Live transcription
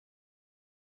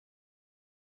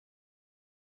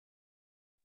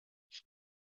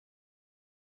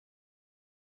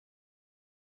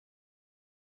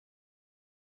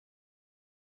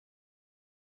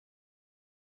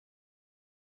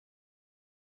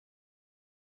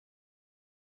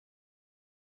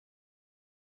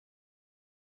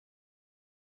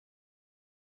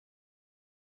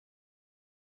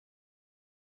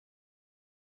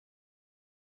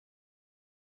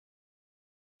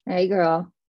Hey, girl.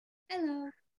 Hello.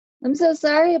 I'm so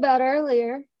sorry about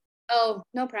earlier. Oh,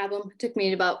 no problem. It took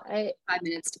me about I 5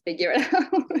 minutes to figure it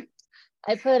out.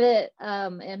 I put it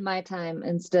in my time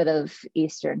instead of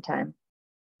Eastern time.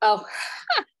 Oh,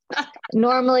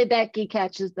 Normally Becky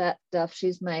catches that stuff.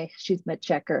 She's my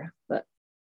checker, but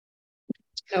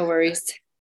no worries.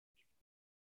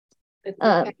 It's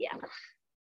okay. yeah.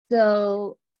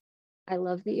 So I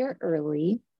love that you're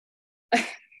early.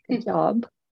 Good job.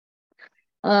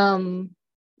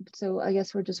 So I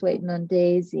guess we're just waiting on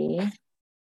Daisy.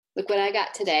 Look what I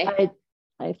got today.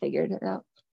 I figured it out.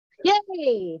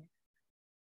 Yay!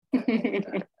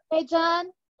 Hey, John,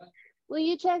 will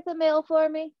you check the mail for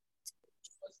me?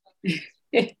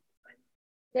 Thank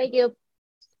you.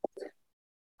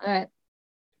 All right.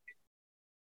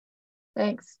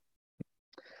 Thanks.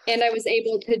 And I was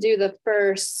able to do the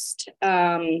first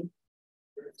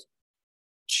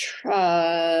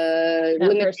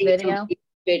first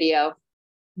video.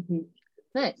 Mm-hmm.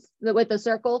 Nice. With the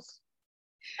circles?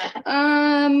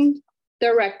 The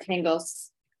rectangles.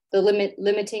 The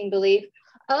limiting belief.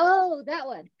 Oh, that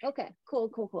one. Okay.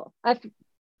 Cool. I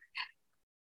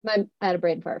had a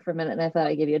brain fart for a minute and I thought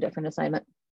I'd give you a different assignment.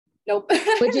 Nope.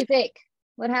 What'd you think?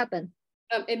 What happened?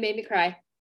 It made me cry.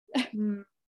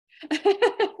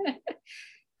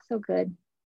 So good.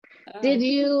 Did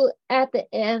you, at the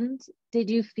end, did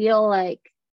you feel like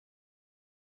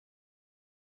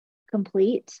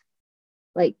complete?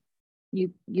 Like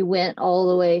you went all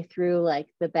the way through like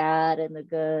the bad and the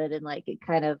good, and like it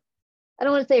kind of, I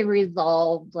don't want to say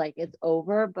resolved, like it's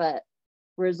over, but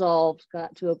resolved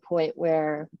got to a point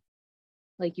where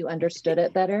like you understood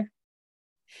it better?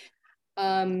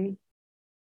 Or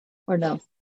no?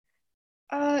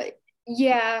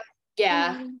 Yeah.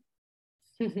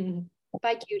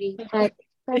 Bye, cutie. Bye.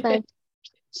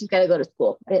 She's got to go to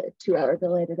school. 2 hour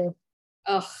delay today.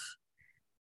 Oh,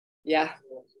 yeah.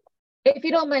 If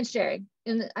you don't mind sharing,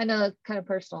 and I know it's kind of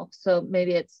personal, so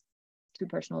maybe it's too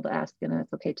personal to ask, and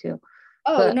that's okay too.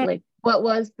 Oh, but no. Like, what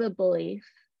was the belief?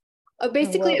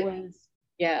 Basically,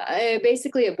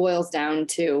 it boils down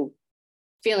to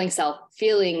feeling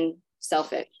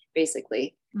selfish,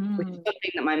 basically, which is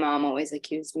something that my mom always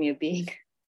accused me of being.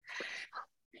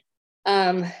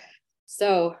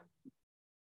 So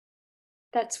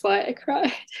that's why I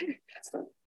cried.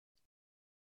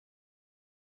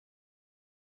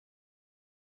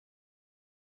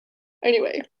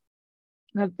 Anyway,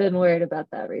 I've been worried about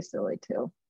that recently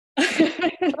too.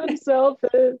 I'm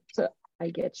selfish. So I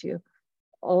get you.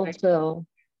 Also,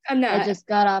 I'm not. I just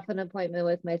got off an appointment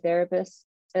with my therapist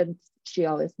and she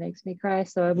always makes me cry.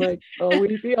 So I'm like, oh,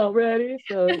 weepy already.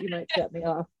 So you might set me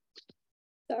off.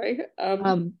 Sorry.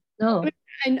 No.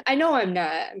 I know I'm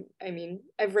not. I mean,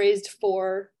 I've raised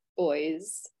 4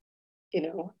 boys,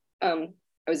 I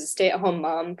was a stay-at-home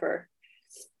mom for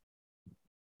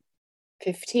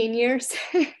 15 years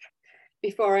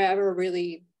before I ever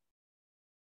really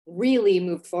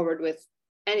moved forward with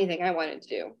anything I wanted to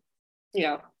do,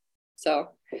 so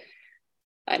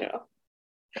I don't know.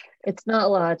 It's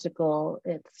not logical.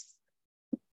 It's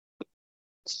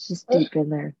just deep in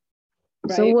there.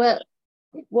 Right. So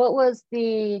what was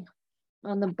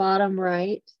on the bottom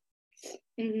right?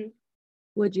 Mm-hmm.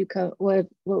 What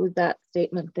was that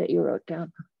statement that you wrote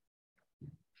down?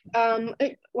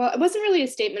 It wasn't really a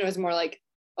statement. It was more like,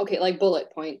 okay, like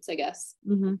bullet points, I guess.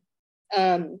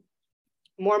 Mm-hmm.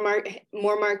 More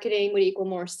marketing would equal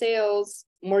more sales.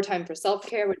 More time for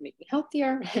self-care would make me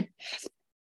healthier.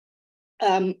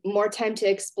 More time to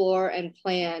explore and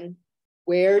plan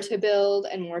where to build,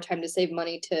 and more time to save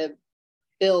money to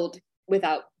build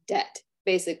without debt,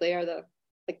 basically, are the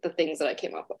things that I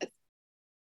came up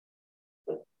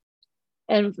with.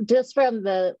 And just from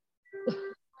the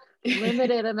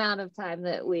limited amount of time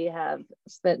that we have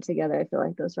spent together, I feel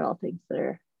like those are all things that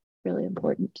are really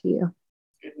important to you.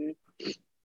 Mm-hmm.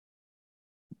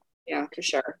 Yeah, for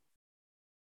sure.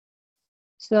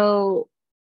 So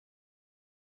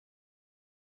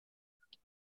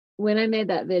when I made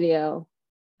that video,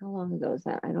 how long ago was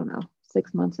that? I don't know,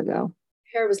 6 months ago.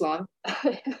 Hair was long.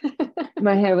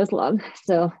 My hair was long,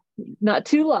 so not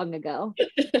too long ago.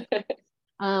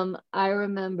 I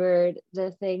remembered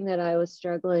the thing that I was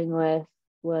struggling with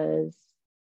was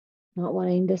not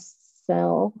wanting to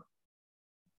sell.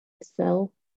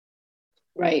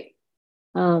 Right.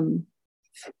 And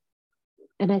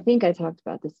I think I talked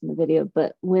about this in the video,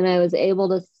 but when I was able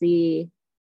to see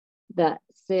that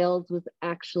sales was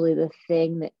actually the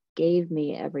thing that gave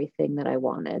me everything that I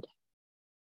wanted,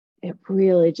 it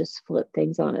really just flipped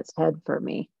things on its head for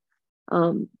me.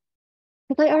 Because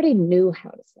I already knew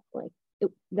how to sell. Like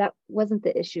that wasn't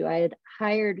the issue. I had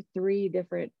hired 3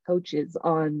 different coaches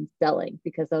on selling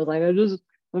because I was like,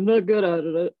 I'm not good at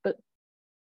it. But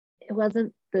it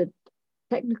wasn't the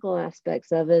technical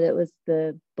aspects of it. It was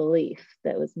the belief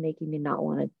that was making me not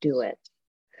want to do it.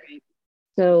 Right.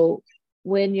 So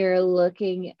when you're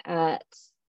looking at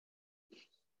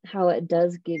how it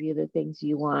does give you the things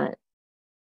you want,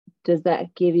 does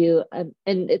that give you, and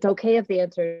it's okay if the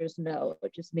answer is no,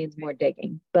 it just means more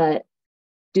digging, but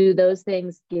do those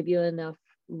things give you enough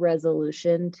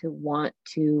resolution to want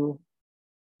to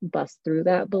bust through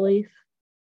that belief?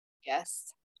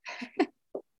 Yes.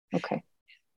 Okay,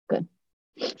 good.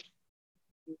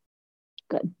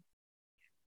 Good.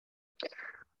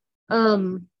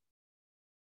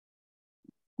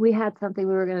 We had something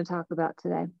we were going to talk about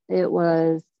today. It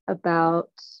was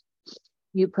about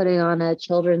you putting on a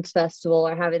children's festival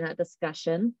or having that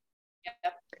discussion.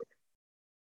 Yep.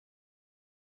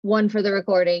 1, for the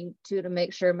recording, 2, to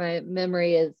make sure my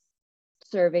memory is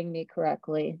serving me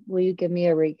correctly. Will you give me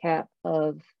a recap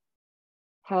of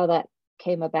how that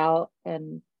came about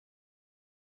and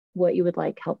what you would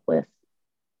like help with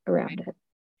around it?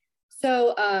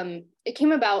 So it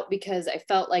came about because I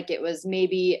felt like it was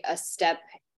maybe a step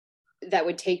that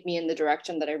would take me in the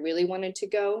direction that I really wanted to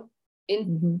go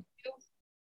in,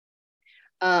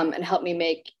 and help me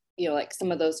make, like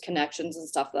some of those connections and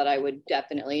stuff that I would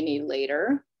definitely need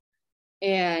later.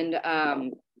 And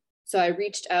so I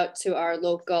reached out to our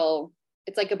local,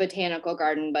 it's like a botanical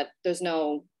garden, but there's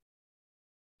no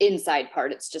inside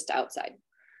part, it's just outside.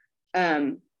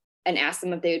 And asked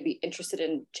them if they would be interested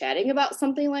in chatting about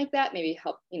something like that, maybe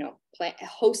help,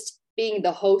 being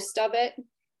the host of it.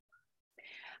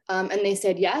 And they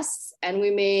said yes. And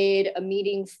we made a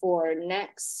meeting for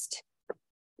next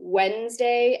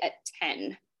Wednesday at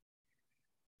 10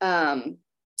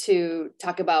 to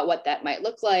talk about what that might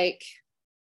look like.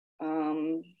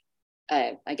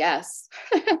 I guess.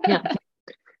 Yeah.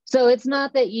 So it's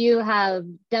not that you have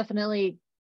definitely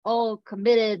all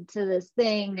committed to this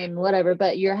thing and whatever,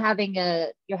 but you're having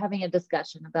a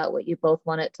discussion about what you both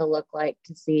want it to look like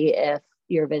to see if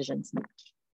your visions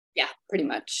match. Yeah, pretty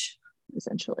much.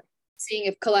 Essentially. Seeing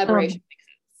if collaboration makes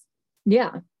sense.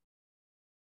 Yeah.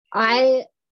 I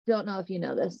don't know if you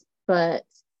know this, but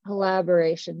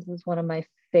collaborations is one of my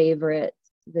favorite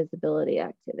visibility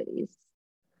activities.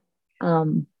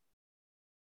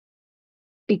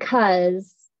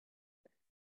 Because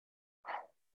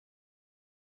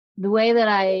the way that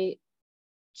I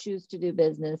choose to do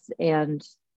business and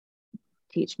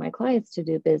teach my clients to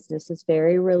do business is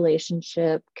very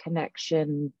relationship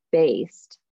connection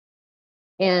based.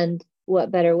 And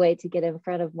what better way to get in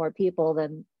front of more people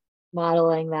than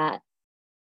modeling that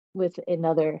with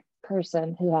another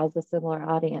person who has a similar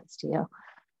audience to you.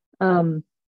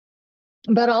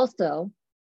 But also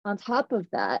on top of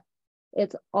that,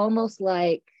 it's almost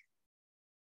like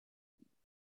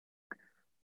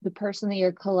the person that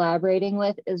you're collaborating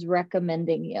with is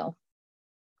recommending you,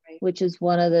 right, which is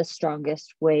one of the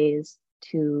strongest ways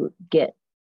to get,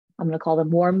 I'm going to call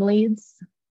them warm leads,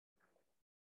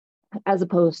 as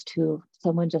opposed to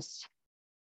someone just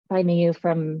finding you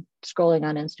from scrolling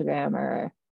on Instagram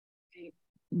or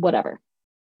whatever.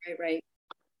 Right.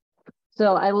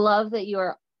 So I love that you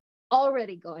are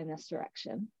already going this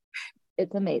direction.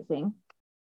 It's amazing.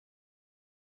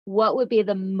 What would be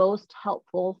the most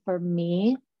helpful for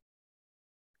me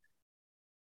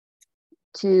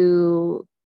to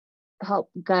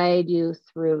help guide you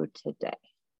through today?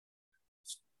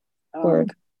 Or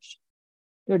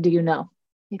do you know?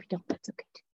 If you don't, that's okay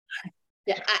too.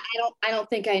 Yeah, I don't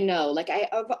think I know. Like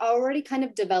I've already kind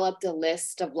of developed a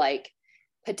list of like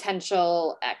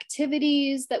potential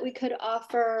activities that we could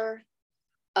offer,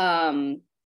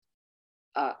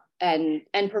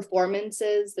 and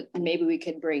performances that maybe we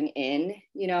could bring in,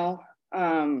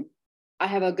 I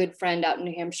have a good friend out in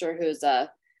New Hampshire who's a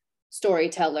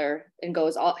storyteller and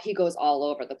he goes all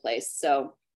over the place.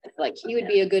 So like he would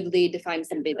be a good lead to find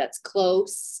somebody that's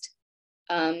close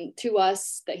to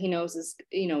us that he knows is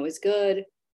good.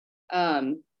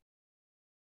 And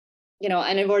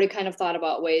I've already kind of thought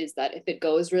about ways that if it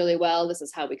goes really well, this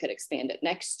is how we could expand it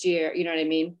next year. You know what I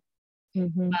mean?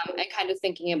 Mm-hmm. And kind of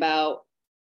thinking about,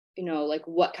 like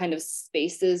what kind of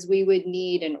spaces we would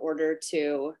need in order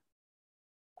to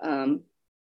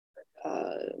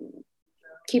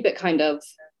keep it kind of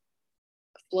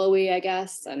flowy, I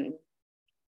guess. And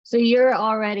so you're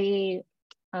already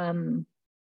kind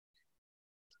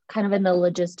of in the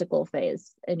logistical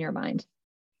phase in your mind.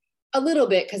 A little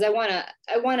bit, because I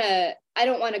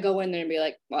don't want to go in there and be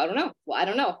like, well, I don't know. Well, I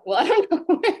don't know. Well, I don't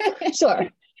know. Sure.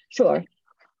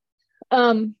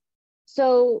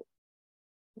 So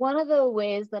One of the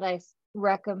ways that I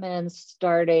recommend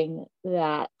starting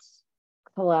that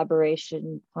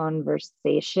collaboration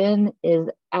conversation is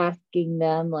asking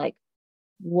them, like,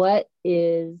 what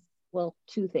is, well,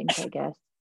 two things, I guess.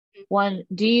 One,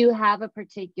 do you have a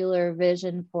particular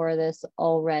vision for this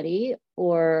already,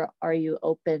 or are you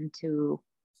open to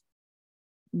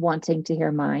wanting to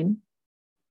hear mine?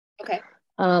 Okay.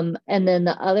 And then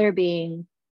the other being,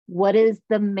 what is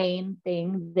the main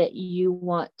thing that you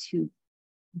want to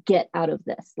get out of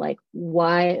this? Like,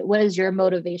 what is your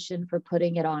motivation for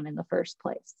putting it on in the first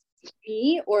place?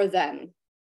 Me or them?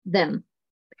 Them.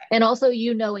 And also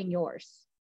you knowing yours.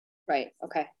 Right.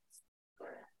 Okay.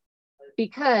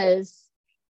 Because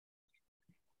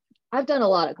I've done a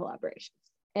lot of collaborations,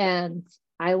 and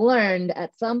I learned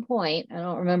at some point, I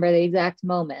don't remember the exact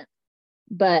moment,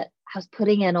 but I was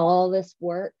putting in all this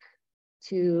work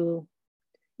to,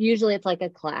 usually it's like a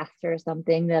class or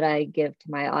something that I give to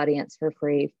my audience for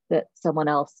free that someone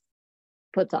else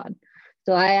puts on.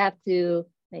 So I have to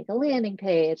make a landing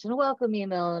page and a welcome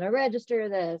email and a register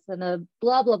this and a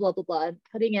blah, blah, blah, blah, blah, and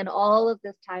putting in all of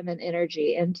this time and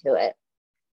energy into it.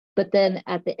 But then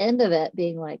at the end of it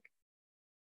being like,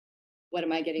 what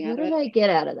am I getting out of it? What did I get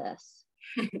out of this?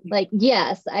 Like,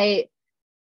 yes, I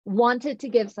wanted to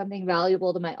give something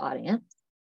valuable to my audience.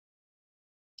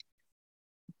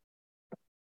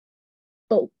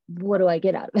 But what do I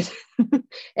get out of it?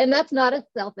 And that's not a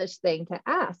selfish thing to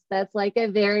ask. That's like a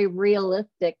very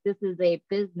realistic, this is a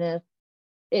business,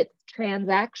 it's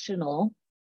transactional.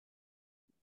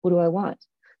 What do I want?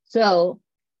 So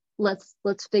let's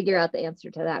figure out the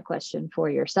answer to that question for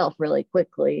yourself really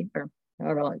quickly, or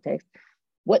however long it takes.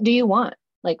 What do you want?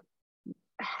 Like,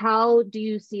 how do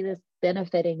you see this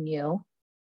benefiting you?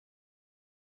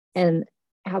 And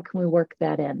how can we work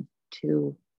that in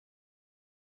to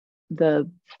the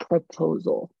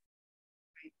proposal?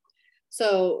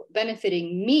 So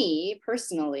benefiting me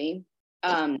personally,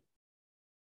 I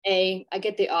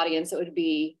get the audience that would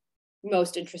be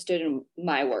most interested in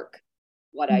my work,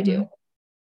 what I do.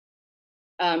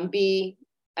 B,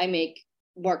 I make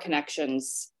more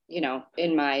connections,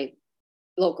 in my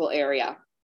local area.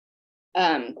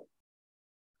 In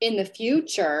the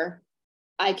future,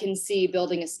 I can see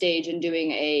building a stage and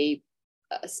doing a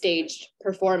staged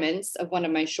performance of one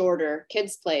of my shorter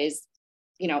kids plays,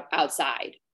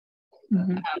 outside.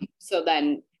 So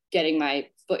then getting my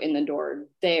foot in the door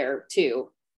there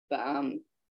too.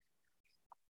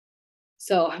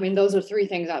 So, I mean, those are three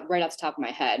things right off the top of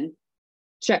my head.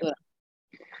 Sure.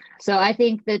 So I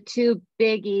think the two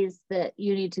biggies that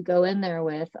you need to go in there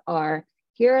with are,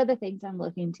 here are the things I'm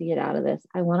looking to get out of this.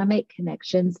 I want to make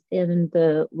connections in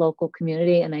the local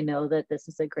community. And I know that this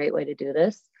is a great way to do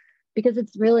this because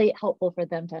it's really helpful for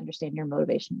them to understand your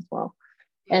motivation as well.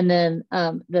 And then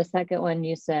the second one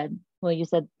you said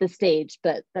the stage,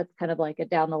 but that's kind of like a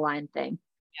down the line thing.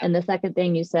 Yeah. And the second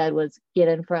thing you said was get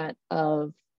in front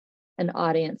of an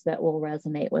audience that will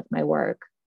resonate with my work.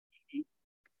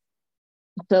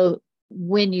 So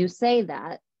when you say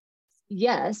that,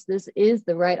 yes, this is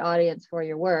the right audience for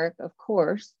your work, of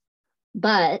course,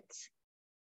 but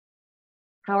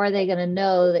how are they going to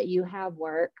know that you have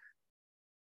work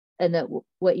and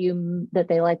that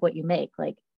they like what you make?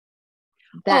 Like,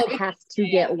 that has to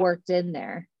get worked in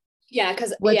there. Yeah,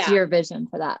 because what's your vision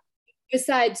for that?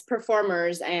 Besides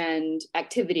performers and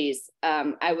activities,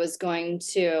 I was going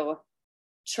to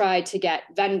try to get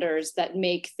vendors that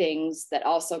make things that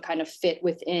also kind of fit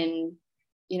within,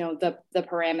 the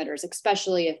parameters,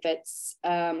 especially if it's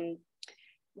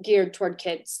geared toward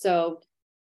kids. So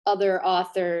other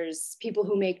authors, people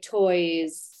who make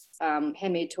toys,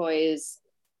 handmade toys,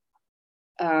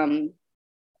 that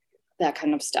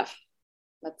kind of stuff.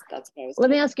 That's what I was. Let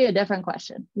me ask you a different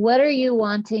question. What are you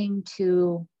wanting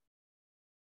to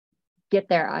get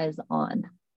their eyes on?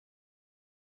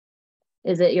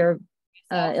 Is it your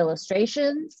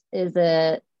illustrations? Is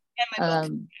it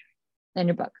in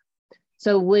your book?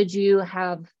 So would you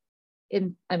have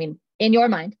in your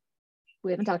mind, we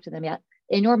haven't talked to them yet,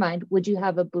 in your mind, would you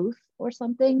have a booth or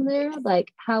something there?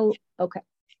 Like how? Okay.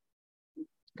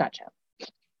 Gotcha.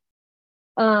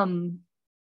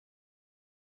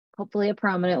 Hopefully a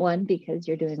prominent one because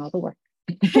you're doing all the work.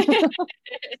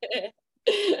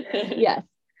 Yes.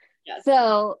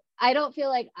 So I don't feel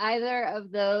like either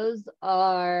of those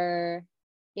are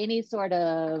any sort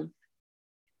of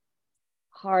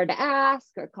hard ask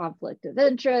or conflict of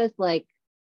interest. Like,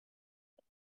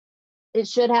 it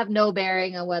should have no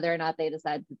bearing on whether or not they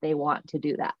decide that they want to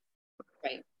do that.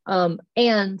 Right.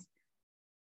 And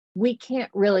we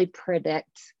can't really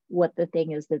predict what the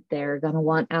thing is that they're going to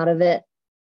want out of it.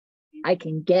 I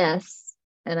can guess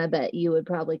And I bet you would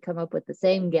probably come up with the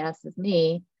same guess as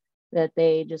me, that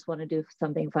they just want to do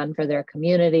something fun for their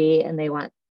community and they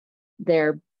want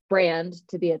their brand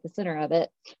to be at the center of it.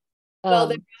 Well,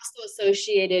 they're also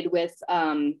associated with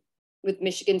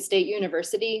Michigan State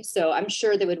University, so I'm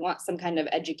sure they would want some kind of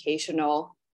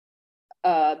educational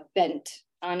bent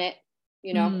on it,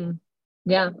 you know.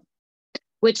 Yeah,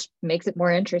 which makes it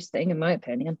more interesting, in my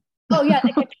opinion. Oh yeah,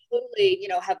 they could totally, you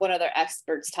know, have one of their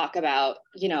experts talk about,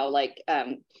 you know, like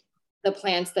the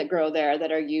plants that grow there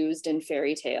that are used in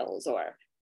fairy tales, or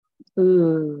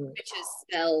witches'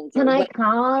 spells. Can I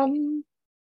come?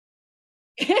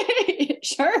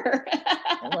 Sure.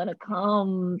 I want to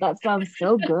come. That sounds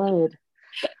so good.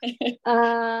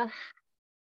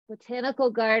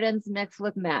 Botanical gardens mixed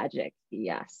with magic.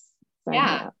 Yes.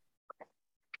 Yeah.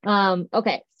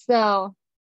 Okay, so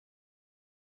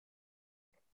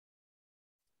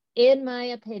in my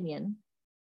opinion,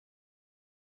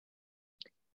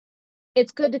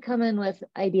 it's good to come in with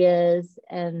ideas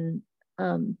and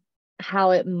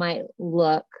how it might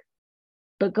look,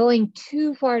 but going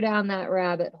too far down that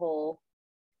rabbit hole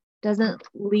doesn't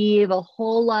leave a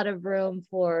whole lot of room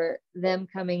for them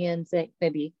coming in saying,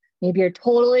 maybe you're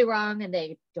totally wrong and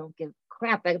they don't give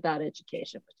crap about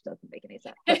education, which doesn't make any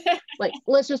sense. But like,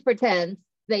 let's just pretend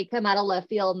they come out of left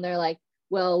field and they're like,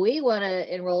 well, we want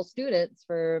to enroll students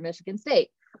for Michigan State.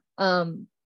 Then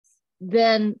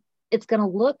it's going to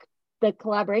look, the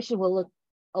collaboration will look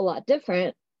a lot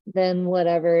different than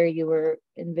whatever you were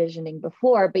envisioning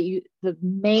before. But the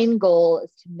main goal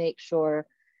is to make sure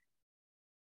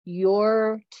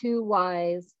your two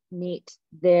whys meet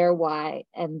their why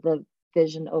and the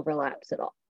vision overlaps at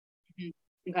all.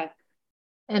 Okay.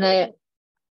 And I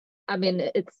mean,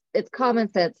 it's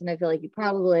common sense, and I feel like you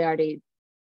probably already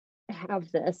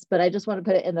have this, but I just want to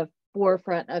put it in the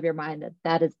forefront of your mind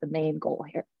that is the main goal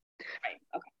here. Right.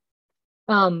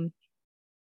 Okay.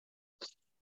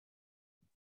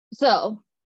 So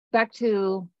back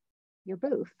to your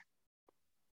booth.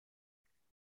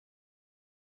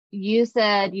 You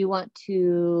said you want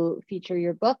to feature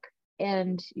your book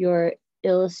and your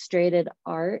illustrated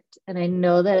art. And I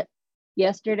know that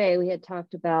yesterday we had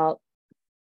talked about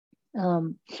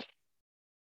kind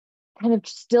of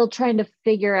still trying to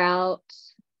figure out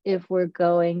if we're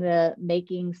going the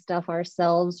making stuff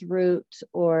ourselves route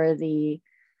or the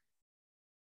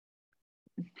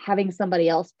having somebody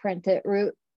else print it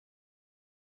route.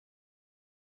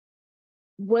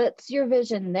 What's your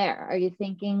vision there? Are you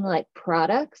thinking like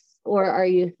products, or are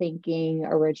you thinking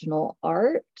original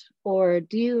art, or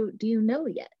do you know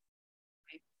yet?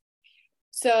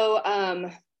 So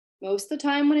most of the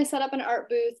time when I set up an art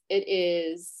booth, it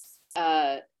is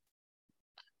I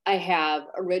have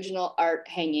original art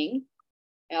hanging.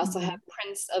 I also have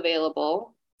prints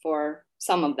available for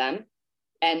some of them,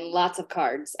 and lots of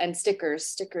cards and stickers.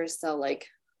 Stickers sell like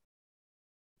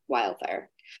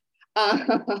wildfire.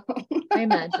 I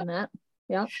imagine that.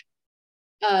 Yeah.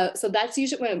 So that's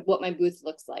usually what my booth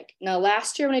looks like. Now,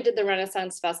 last year when I did the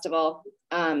Renaissance Festival,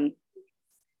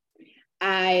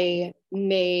 I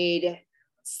made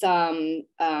some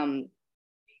of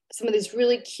these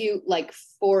really cute, like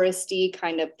foresty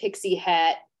kind of pixie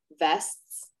hat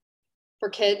vests for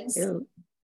kids. Ew.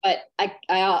 But I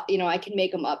you know, I can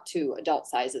make them up to adult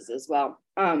sizes as well.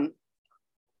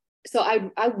 So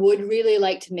I would really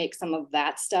like to make some of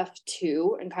that stuff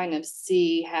too, and kind of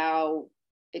see how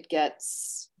it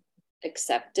gets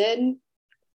accepted.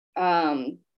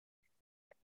 Yeah.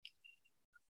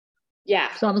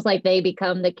 It's almost like they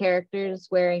become the characters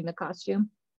wearing the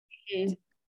costume. Mm-hmm.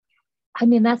 I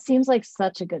mean, that seems like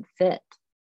such a good fit.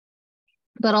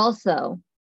 But also,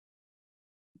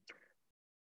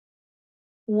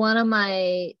 one of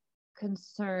my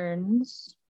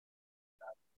concerns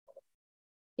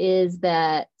is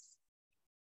that,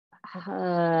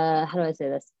 how do I say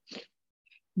this?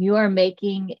 You are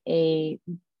making a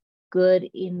good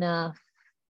enough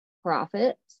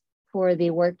profit for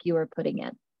the work you are putting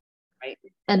in. Right.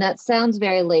 And that sounds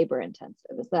very labor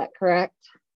intensive. Is that correct?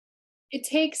 It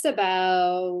takes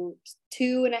about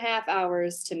 2.5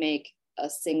 hours to make a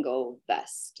single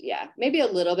vest. Yeah, maybe a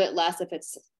little bit less if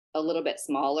it's a little bit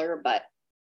smaller, but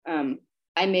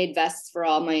I made vests for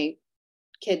all my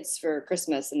kids for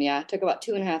Christmas, and yeah, it took about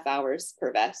 2.5 hours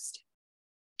per vest.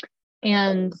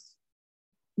 And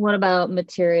what about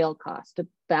material cost?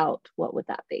 About what would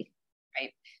that be?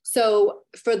 Right. So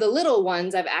for the little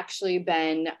ones, I've actually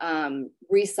been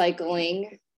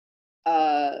recycling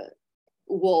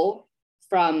wool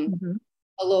from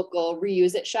a local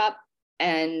reuse it shop,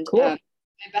 and cool. My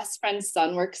best friend's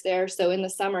son works there, so in the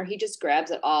summer he just grabs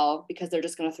it all because they're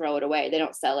just going to throw it away. They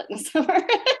don't sell it in the summer.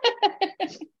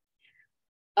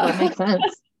 That makes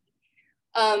sense.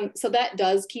 So that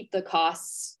does keep the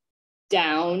costs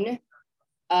down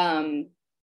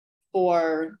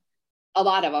for a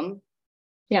lot of them.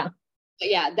 Yeah. But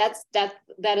yeah,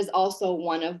 that is also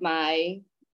one of my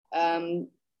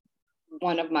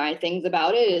things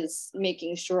about it, is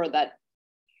making sure that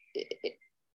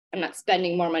I'm not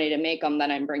spending more money to make them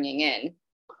than I'm bringing in.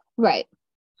 Right.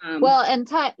 Well, and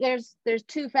time, there's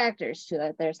two factors to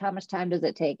it. There's how much time does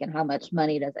it take and how much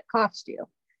money does it cost you.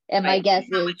 And my guess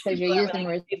is because you're using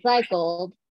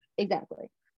recycled, exactly.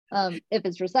 If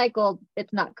it's recycled,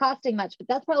 it's not costing much, but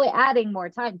that's probably adding more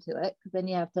time to it, because then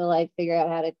you have to like figure out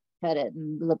how to cut it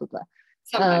and blah blah blah.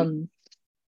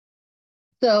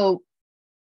 So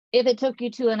if it took you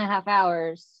 2.5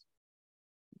 hours,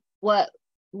 what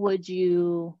would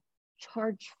you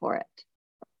charge for it?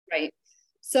 Right.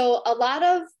 So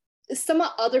some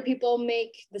other people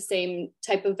make the same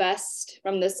type of vest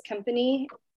from this company,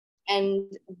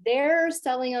 and they're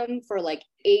selling them for like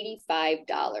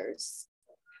 $85,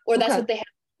 or that's what they have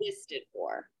listed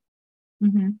for.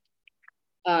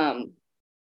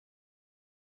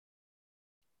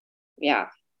 Yeah.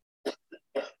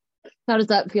 How does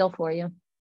that feel for you?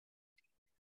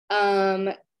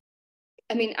 I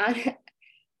mean,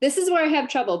 this is where I have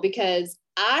trouble, because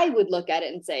I would look at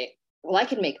it and say, well, I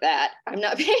can make that. I'm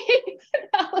not paying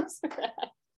 $5 for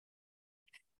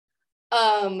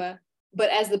that. But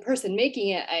as the person making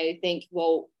it, I think,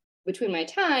 well, between my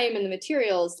time and the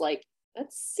materials, like,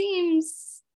 that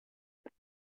seems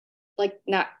like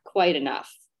not quite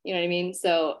enough. You know what I mean?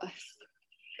 So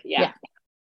yeah.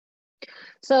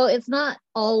 So it's not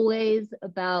always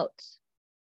about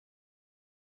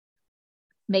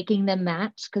making them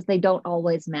match, because they don't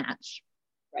always match.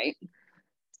 Right.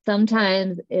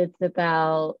 Sometimes it's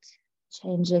about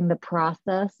changing the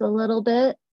process a little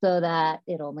bit so that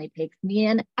it only takes me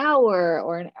an hour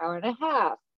or an hour and a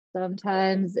half.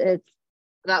 Sometimes it's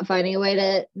about finding a way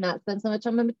to not spend so much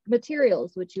on the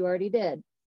materials, which you already did.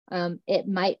 It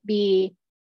might be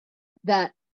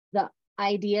that the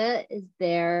idea is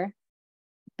there,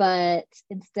 but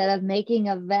instead of making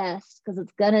a vest, because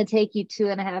it's going to take you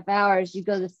 2.5 hours, you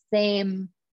go the same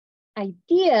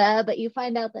idea, but you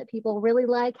find out that people really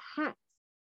like hats,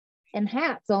 and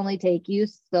hats only take you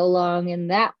so long,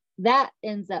 and that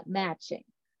ends up matching.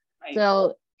 Right.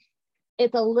 So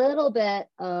it's a little bit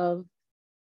of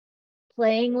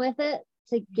playing with it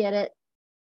to get it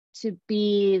to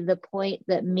be the point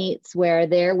that meets where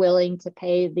they're willing to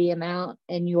pay the amount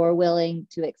and you're willing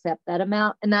to accept that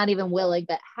amount, and not even willing,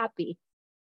 but happy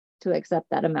to accept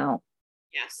that amount.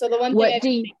 Yeah. So the one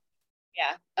thing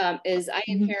is I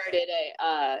inherited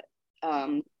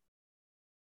oh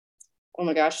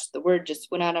my gosh, the word just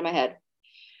went out of my head.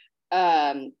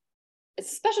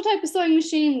 It's a special type of sewing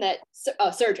machine that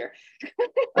serger.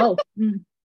 So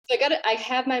I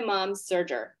have my mom's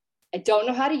serger. I don't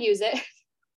know how to use it.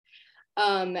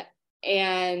 And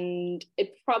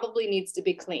it probably needs to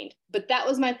be cleaned. But that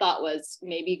was my thought, was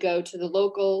maybe go to the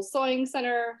local sewing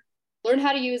center, learn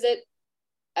how to use it,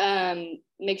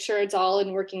 make sure it's all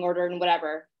in working order and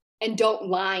whatever, and don't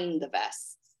line the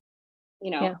vests.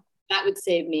 That would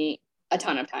save me a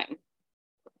ton of time.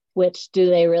 Which, do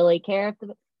they really care?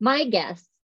 My guess,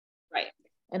 right?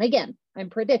 And again, I'm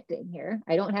predicting here,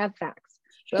 I don't have facts,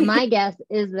 but my guess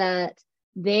is that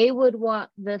they would want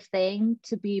the thing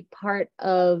to be part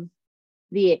of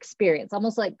the experience,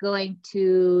 almost like going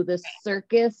to the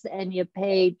circus and you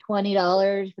pay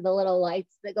 $20 for the little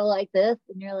lights that go like this,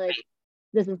 and you're like,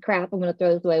 this is crap, I'm going to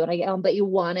throw this away when I get home, but you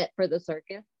want it for the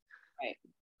circus. Right.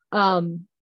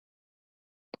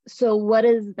 So what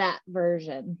is that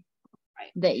version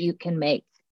that you can make?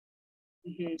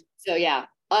 So yeah,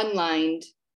 unlined,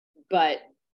 but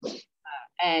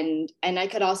and I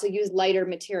could also use lighter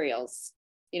materials.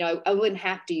 I wouldn't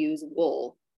have to use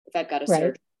wool if I've got a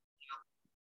serger.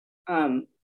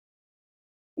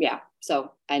 Yeah.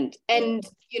 So and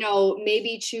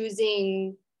maybe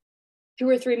choosing 2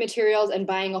 or 3 materials and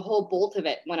buying a whole bolt of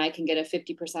it when I can get a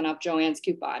 50% off Joann's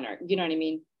coupon, or you know what I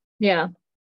mean? Yeah,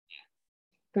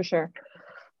 for sure.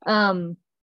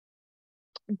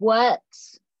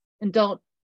 And don't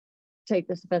take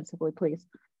this offensively, please.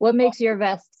 What makes your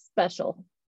vest special?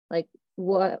 Like,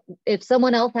 what if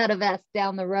someone else had a vest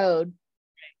down the road?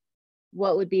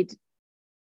 What would be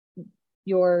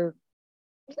your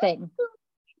thing?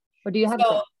 Or do you have a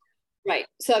thing? Right.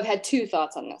 So I've had 2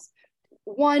 thoughts on this.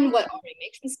 One, what already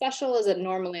makes them special is that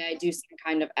normally I do some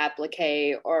kind of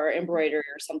applique or embroidery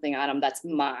or something on them that's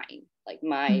mine, like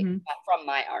from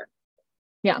my art.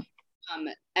 Yeah.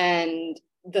 And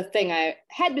the thing I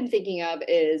had been thinking of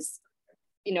is,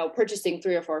 purchasing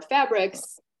 3 or 4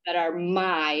 fabrics that are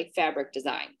my fabric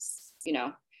designs,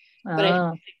 but I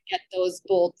have to get those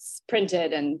bolts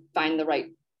printed and find the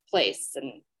right place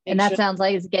and that sounds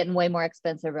like it's getting way more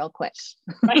expensive real quick.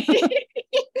 Right.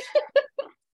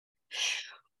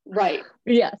 Right.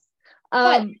 Yes.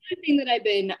 But the thing that I've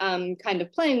been kind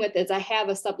of playing with is I have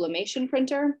a sublimation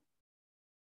printer.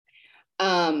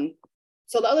 So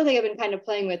the other thing I've been kind of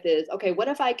playing with is, okay, what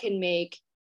if I can make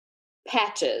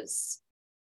patches,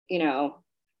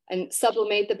 and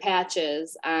sublimate the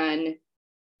patches on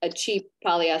a cheap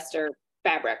polyester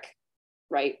fabric,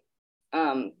 right?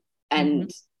 And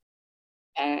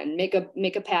make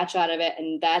a patch out of it,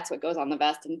 and that's what goes on the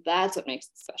vest, and that's what makes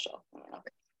it special. I don't know.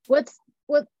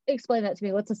 Explain that to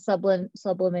me. What's a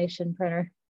sublimation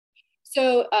printer?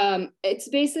 So it's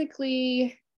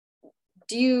basically,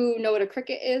 do you know what a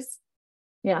Cricut is?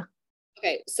 Yeah.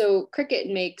 Okay, so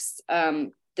Cricut makes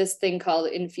this thing called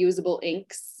infusible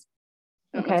inks.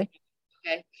 Okay.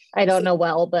 Okay. I don't know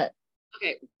well, but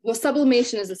okay. Well,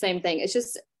 sublimation is the same thing.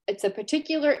 It's a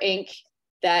particular ink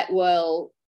that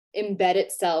will embed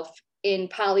itself in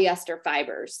polyester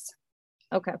fibers.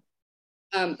 Okay.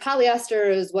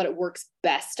 Polyester is what it works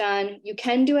best on. You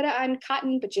can do it on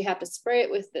cotton, but you have to spray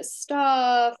it with this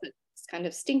stuff. It's kind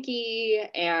of stinky,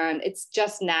 and it's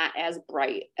just not as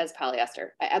bright as polyester.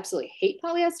 I absolutely hate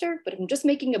polyester, but if I'm just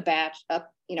making a badge out of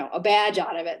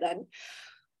it, then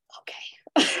okay.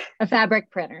 A fabric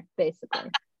printer,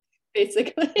 basically.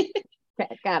 Basically.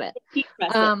 Okay, got it.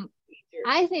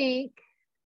 I think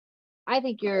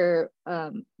your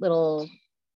little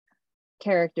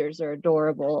characters are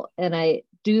adorable, and I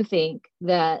do think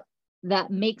that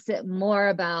makes it more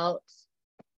about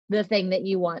the thing that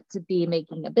you want to be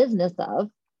making a business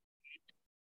of,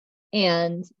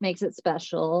 and makes it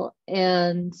special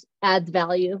and adds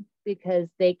value, because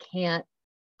they can't,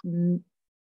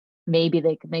 maybe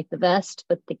they could make the vest,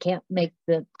 but they can't make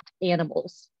the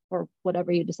animals or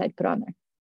whatever you decide to put on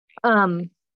there.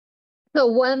 So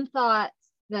one thought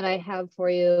that I have for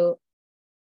you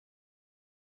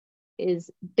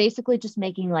is basically just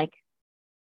making like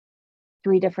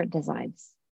 3 different designs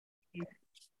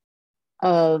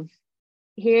of,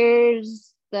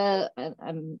 here's the,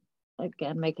 I'm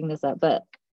again making this up, but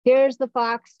here's the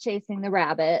fox chasing the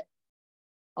rabbit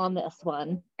on this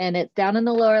one, and it's down in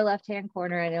the lower left hand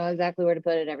corner. I know exactly where to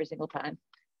put it every single time.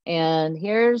 And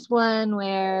here's one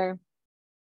where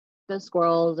the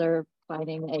squirrels are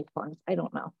finding the acorns. I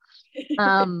don't know.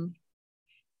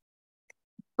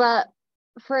 But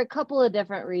for a couple of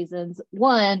different reasons.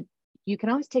 One, you can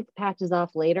always take the patches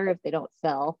off later if they don't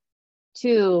sell.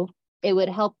 2, it would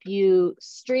help you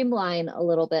streamline a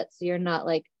little bit, so you're not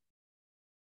like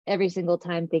every single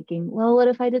time thinking, well, what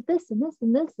if I did this and this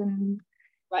and this, and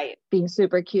right, being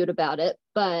super cute about it,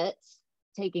 but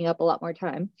taking up a lot more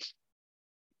time.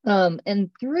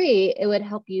 And 3, it would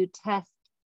help you test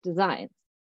designs.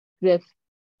 If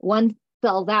one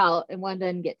sells out and one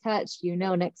doesn't get touched,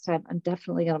 next time I'm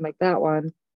definitely going to make that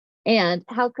one. And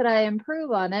how could I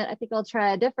improve on it? I think I'll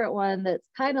try a different one that's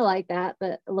kind of like that,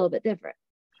 but a little bit different.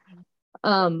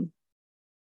 I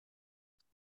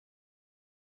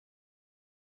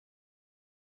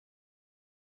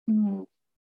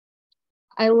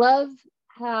love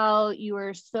how you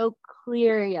were so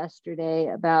clear yesterday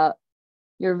about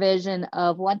your vision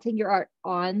of wanting your art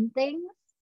on things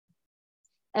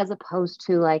as opposed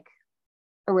to like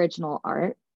original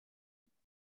art,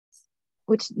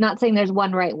 which, not saying there's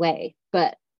one right way,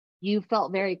 but you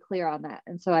felt very clear on that.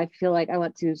 And so I feel like I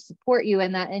want to support you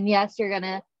in that. And yes, you're going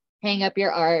to hang up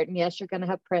your art, and yes, you're going to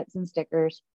have prints and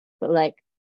stickers, but like,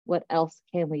 what else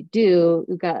can we do?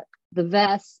 We've got the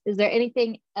vest. Is there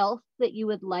anything else that you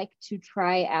would like to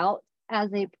try out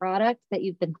as a product that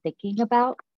you've been thinking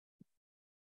about?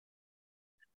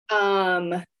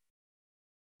 That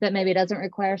maybe doesn't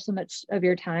require so much of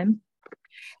your time?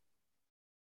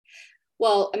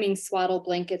 Well, I mean, swaddle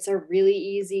blankets are really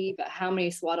easy, but how many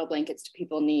swaddle blankets do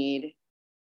people need?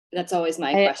 That's always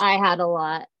my question. I had a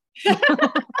lot.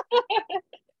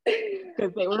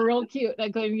 Because they were real cute. I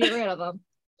couldn't get rid of them.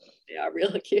 Yeah,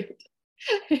 really cute.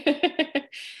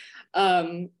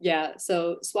 Yeah,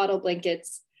 so swaddle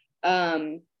blankets,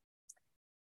 those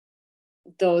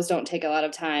don't take a lot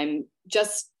of time.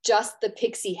 Just the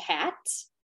pixie hat,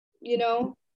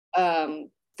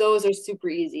 those are super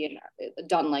easy and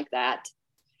done like that.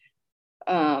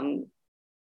 Let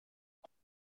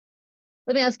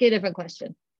me ask you a different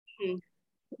question.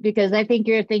 Because I think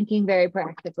you're thinking very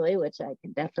practically, which I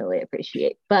can definitely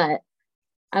appreciate, but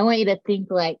I want you to think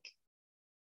like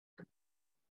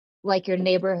your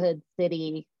neighborhood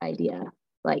city idea.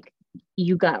 Like,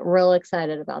 you got real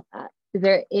excited about that. Is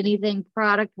there anything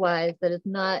product wise that is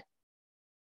not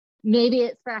maybe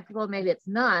it's practical, maybe it's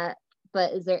not,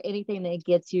 but is there anything that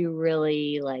gets you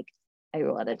really like, I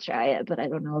want to try it, but I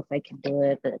don't know if I can do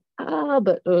it, but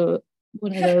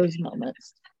one of those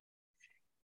moments?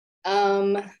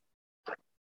 I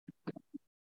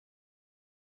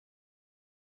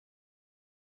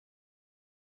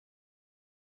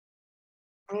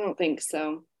don't think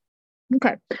so.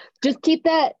 Okay. Just keep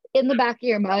that in the back of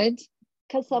your mind,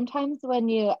 because sometimes when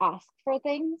you ask for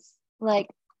things, like,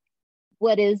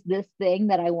 what is this thing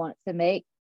that I want to make?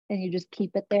 And you just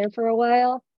keep it there for a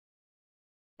while,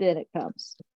 then it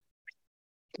comes.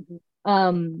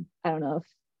 I don't know if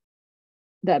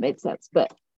that makes sense,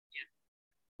 but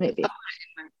maybe.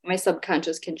 My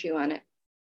subconscious can chew on it.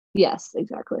 Yes,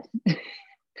 exactly.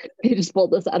 You just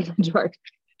pulled this out of the drawer.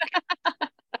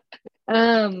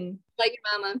 Light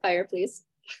your mom on fire, please.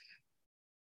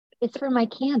 It's for my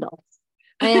candles.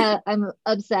 I'm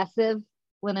obsessive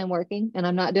when I'm working, and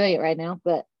I'm not doing it right now,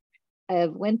 but I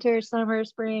have winter, summer,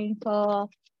 spring, fall.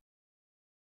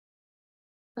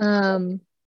 So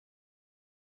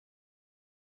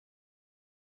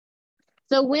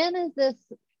when is this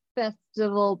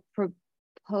festival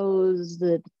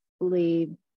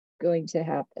supposedly going to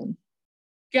happen?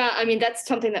 Yeah, I mean, that's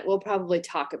something that we'll probably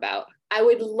talk about. I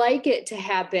would like it to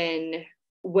happen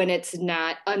when it's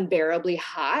not unbearably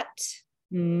hot.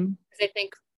 Mm. I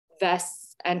think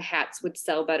vests and hats would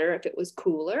sell better if it was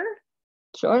cooler.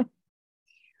 Sure.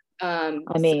 I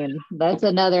mean, that's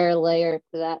another layer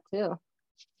to that too.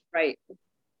 Right.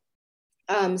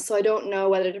 So I don't know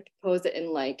whether to propose it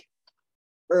in like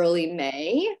early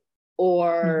May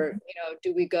or,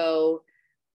 do we go,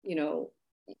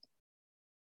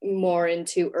 more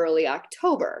into early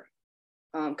October?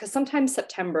 Because sometimes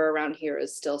September around here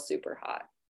is still super hot.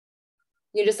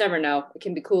 You just never know. It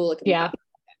can be cool. It can be hot.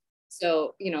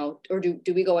 So, or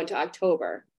do we go into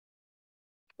October?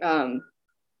 Yeah.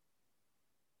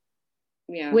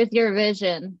 With your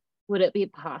vision, would it be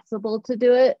possible to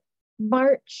do it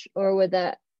March, or would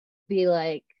that be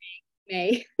like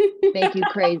May? Make you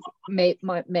crazy? May,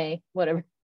 whatever.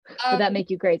 Would that make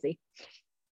you crazy?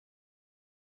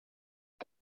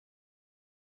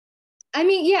 I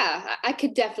mean, yeah, I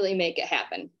could definitely make it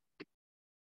happen.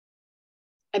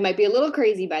 I might be a little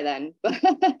crazy by then, but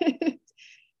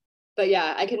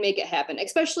yeah, I can make it happen,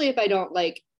 especially if I don't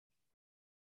like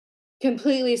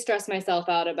completely stress myself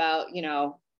out about,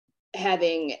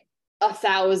 having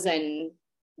 1,000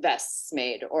 vests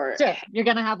made, or sure, you're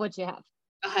gonna have what you have.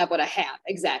 I'll have what I have.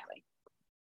 Exactly.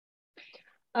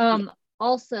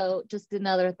 Also, just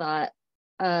another thought,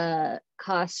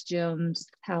 costumes,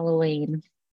 Halloween.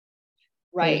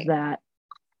 Right. That.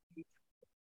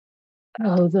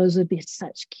 Oh, those would be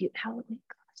such cute Halloween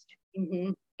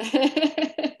costumes.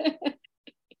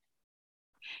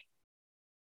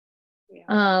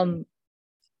 Yeah.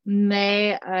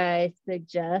 May I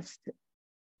suggest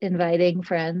inviting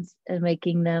friends and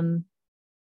making them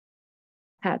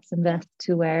hats and vests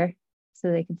to wear so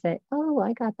they can say, oh,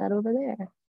 I got that over there.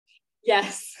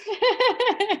 Yes.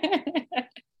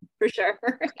 For sure.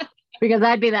 Because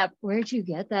I'd be that, where'd you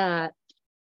get that?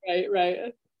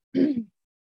 Right. You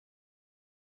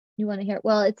want to hear it?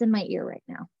 Well, it's in my ear right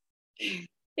now.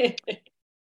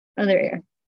 Other ear.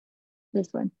 This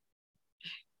one.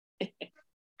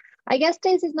 I guess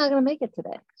Daisy's not going to make it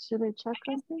today. Should I check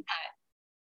on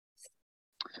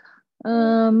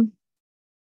her?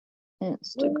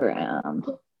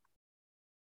 Instagram.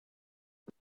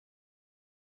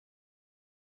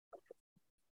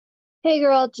 Hey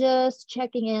girl, just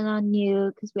checking in on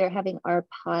you because we're having our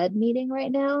pod meeting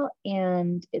right now,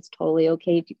 and it's totally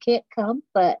okay if you can't come,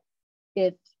 but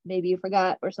if maybe you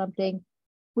forgot or something,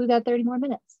 we've got 30 more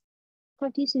minutes.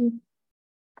 Talk to you soon.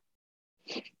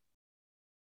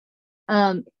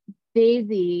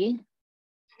 Daisy,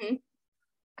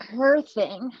 her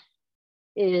thing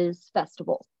is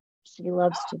festival. She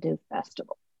loves to do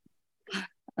festival.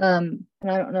 And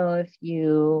I don't know if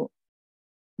you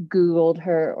Googled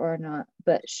her or not,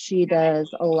 but she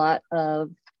does a lot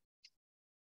of,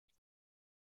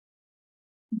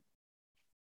 I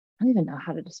don't even know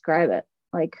how to describe it.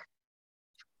 Like,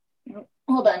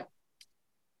 hold on.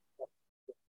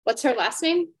 What's her last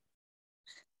name?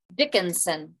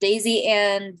 Dickinson, Daisy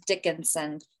Ann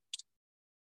Dickinson.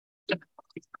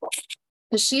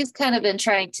 She's kind of been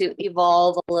trying to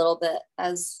evolve a little bit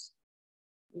as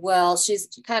well. She's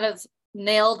kind of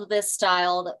nailed this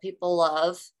style that people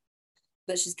love,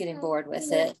 but she's getting bored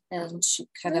with it, and she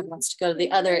kind of wants to go to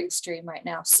the other extreme right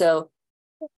now. So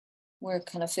we're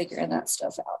kind of figuring that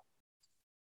stuff out.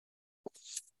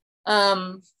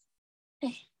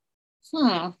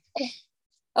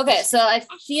 Okay, so I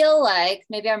feel like,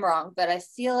 maybe I'm wrong, but I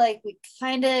feel like we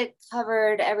kind of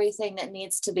covered everything that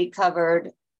needs to be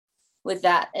covered with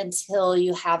that until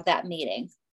you have that meeting.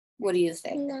 What do you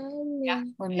think? Mommy. Yeah.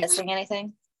 We're missing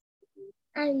anything?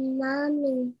 I'm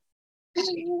mommy.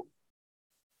 You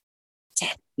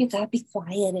gotta be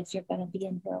quiet if you're gonna be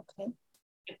in here,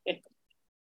 okay?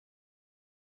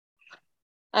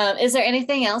 Is there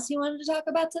anything else you wanted to talk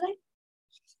about today?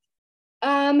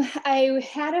 I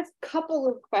had a couple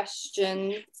of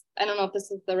questions. I don't know if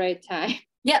this is the right time.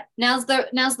 Yep, now's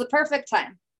the perfect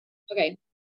time. Okay.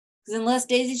 Because unless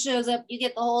Daisy shows up, you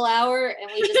get the whole hour, and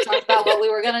we just talked about what we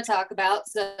were going to talk about.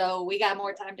 So we got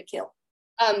more time to kill.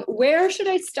 Where should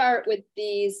I start with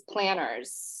these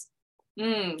planners?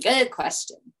 Good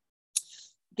question.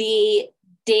 The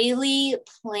daily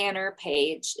planner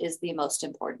page is the most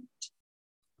important.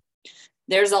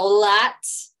 There's a lot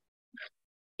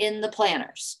in the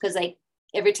planners because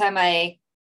every time I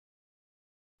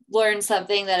learn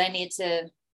something that I need to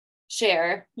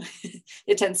share,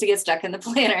 it tends to get stuck in the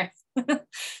planner.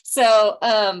 So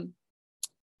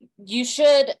you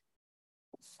should,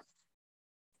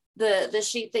 the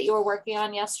sheet that you were working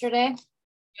on yesterday.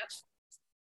 Yep.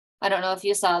 I don't know if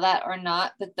you saw that or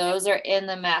not, but those are in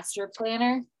the master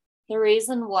planner. The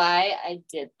reason why I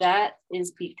did that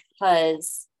is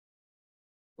because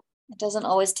it doesn't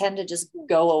always tend to just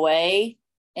go away.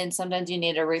 And sometimes you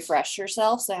need to refresh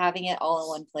yourself. So having it all in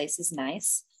one place is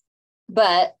nice.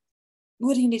 But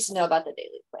what do you need to know about the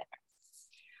daily planner?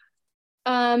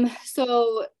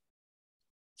 So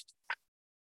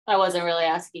I wasn't really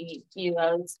asking you,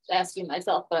 I was asking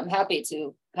myself, but I'm happy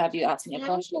to have you ask me a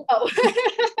question. Oh.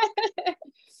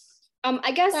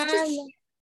 I guess just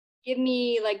give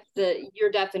me like your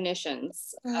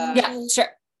definitions. Yeah, sure.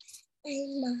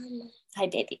 Hi,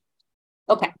 Davey.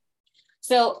 Okay.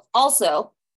 So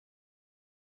also,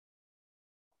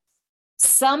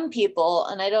 some people,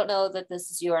 and I don't know that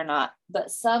this is you or not,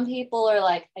 but some people are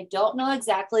like, I don't know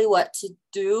exactly what to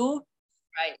do.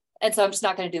 Right. And so I'm just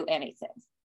not going to do anything.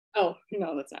 Oh,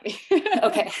 no, that's not me.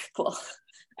 Okay, cool.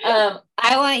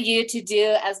 I want you to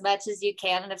do as much as you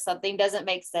can. And if something doesn't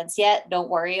make sense yet, don't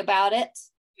worry about it,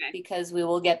 okay, because we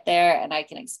will get there and I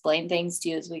can explain things to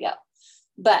you as we go.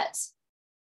 But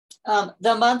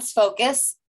the month's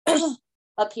focus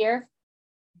up here,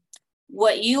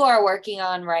 what you are working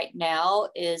on right now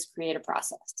is create a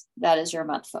process. That is your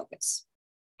month focus.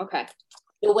 Okay.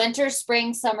 The winter,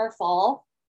 spring, summer, fall,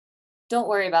 don't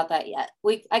worry about that yet.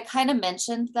 I kind of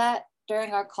mentioned that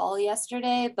during our call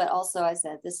yesterday, but also I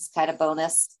said, this is kind of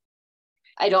bonus.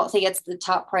 I don't think it's the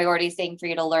top priority thing for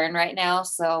you to learn right now.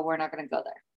 So we're not going to go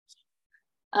there.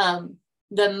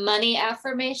 The money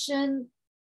affirmation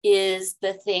is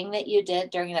the thing that you did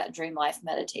during that dream life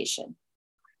meditation.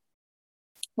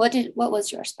 What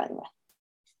was yours, by the way?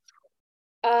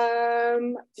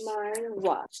 Mine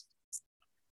was.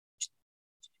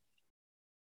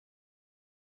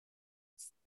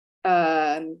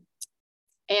 I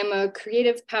am a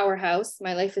creative powerhouse.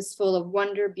 My life is full of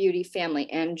wonder, beauty, family,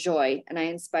 and joy, and I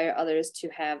inspire others to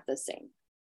have the same.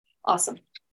 Awesome.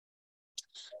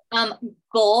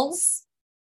 Goals.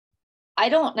 I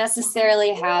don't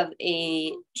necessarily have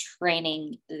a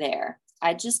training there.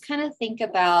 I just kind of think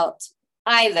about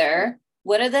either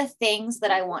what are the things that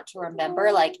I want to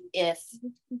remember, like if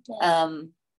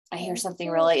I hear something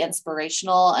really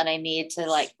inspirational and I need to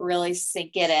like really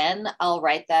sink it in, I'll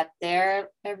write that there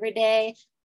every day.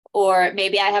 Or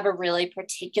maybe I have a really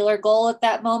particular goal at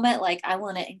that moment, like I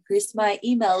want to increase my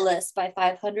email list by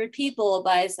 500 people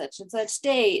by such and such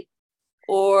date.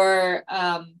 Or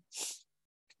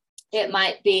it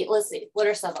might be, let's see, what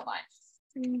are some of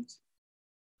mine?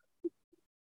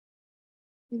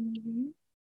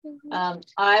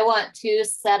 I want to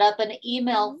set up an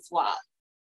email swap.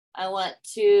 I want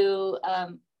to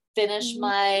finish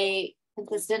my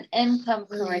consistent income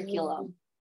curriculum.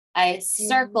 I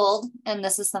circled, and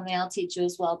this is something I'll teach you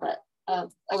as well, but I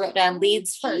wrote down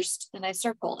leads first and I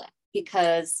circled it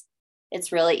because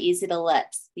it's really easy to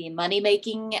let the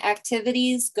money-making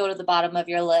activities go to the bottom of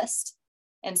your list.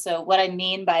 And so what I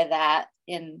mean by that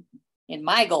in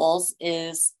my goals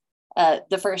is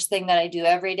the first thing that I do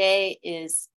every day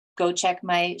is go check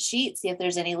my sheet, see if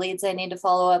there's any leads I need to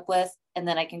follow up with, and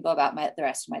then I can go about the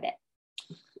rest of my day.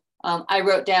 I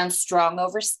wrote down strong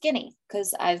over skinny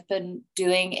because I've been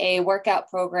doing a workout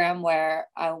program where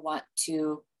I want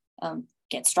to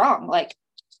get strong.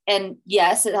 And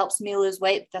yes, it helps me lose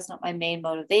weight, but that's not my main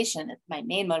motivation. My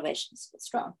main motivation is to get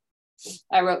strong.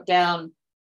 I wrote down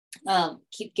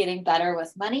keep getting better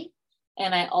with money.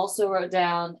 And I also wrote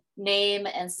down name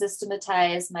and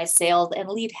systematize my sales and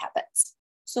lead habits.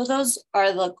 So those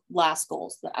are the last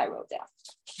goals that I wrote down.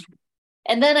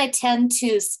 And then I tend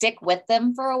to stick with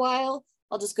them for a while.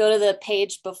 I'll just go to the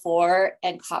page before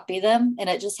and copy them, and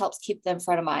it just helps keep them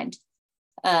front of mind.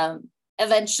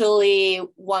 Eventually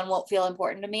one won't feel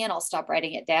important to me and I'll stop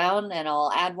writing it down and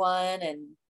I'll add one. And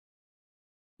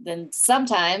then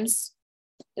sometimes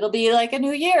it'll be like a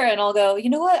new year and I'll go, you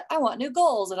know what? I want new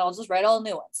goals, and I'll just write all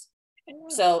new ones.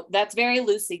 So that's very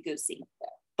loosey goosey,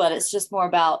 but it's just more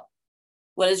about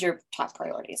what is your top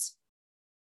priorities.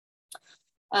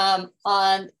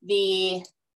 On the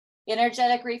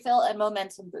energetic refill and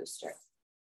momentum booster,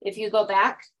 if you go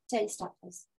back, Teddy, stop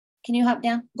this. Can you hop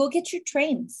down? Go get your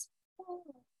trains.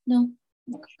 No.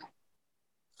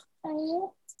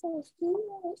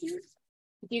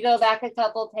 If you go back a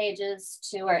couple pages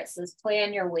to where it says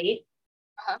plan your week,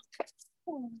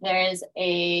 there is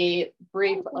a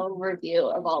brief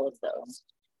overview of all of those.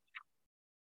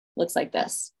 Looks like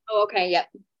this. Oh, okay. Yep.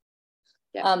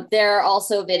 There are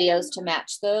also videos to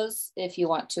match those if you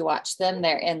want to watch them.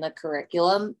 They're in the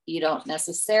curriculum. You don't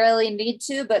necessarily need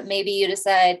to, but maybe you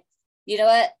decide, you know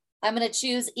what, I'm going to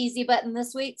choose easy button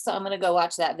this week, so I'm going to go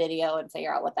watch that video and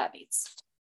figure out what that means.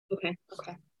 Okay.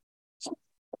 Okay.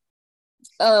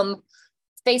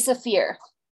 Face of fear.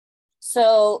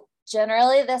 So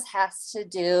generally this has to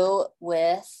do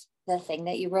with the thing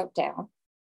that you wrote down,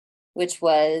 which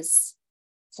was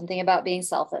something about being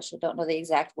selfish. I don't know the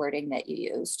exact wording that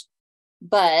you used,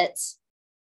 but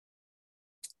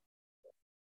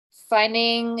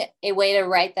finding a way to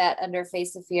write that under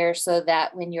face of fear so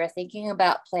that when you're thinking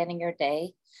about planning your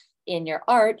day in your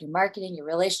art, your marketing, your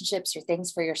relationships, your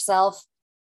things for yourself,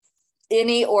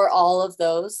 any or all of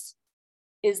those,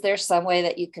 is there some way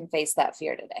that you can face that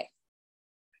fear today?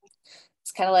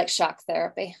 It's kind of like shock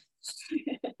therapy.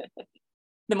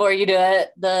 The more you do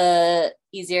it, the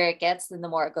easier it gets, and the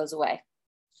more it goes away.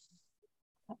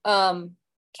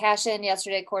 Cash in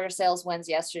yesterday, quarter sales, wins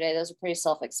yesterday. Those are pretty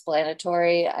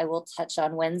self-explanatory. I will touch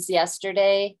on wins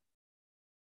yesterday.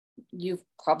 You've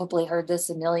probably heard this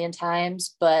a million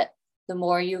times, but the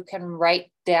more you can write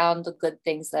down the good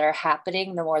things that are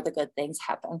happening, the more the good things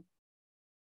happen.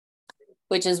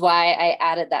 Which is why I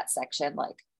added that section.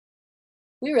 Like,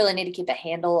 we really need to keep a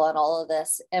handle on all of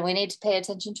this, and we need to pay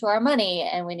attention to our money,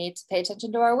 and we need to pay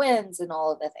attention to our wins and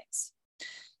all of the things.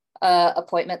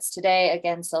 Appointments today,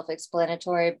 again,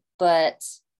 self-explanatory, but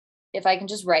if I can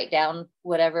just write down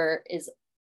whatever is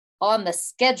on the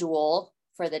schedule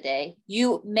for the day,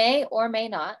 you may or may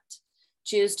not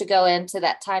choose to go into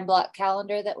that time block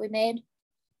calendar that we made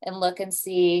and look and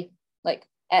see, like,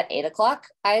 at 8 o'clock,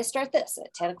 I start this,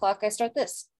 at 10 o'clock, I start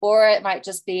this, or it might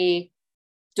just be,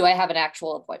 do I have an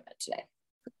actual appointment today?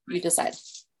 You decide.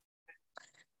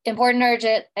 Important,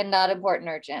 urgent, and not important,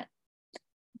 urgent.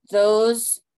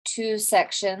 Those two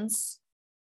sections,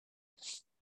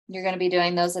 you're going to be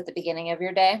doing those at the beginning of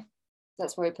your day.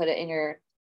 That's where we put it in your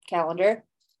calendar.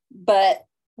 But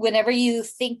whenever you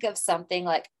think of something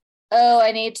like, oh,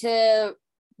 I need to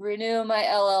renew my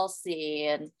LLC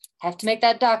and have to make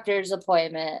that doctor's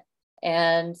appointment,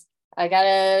 and I got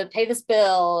to pay this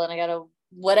bill, and I got to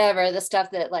whatever, the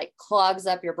stuff that like clogs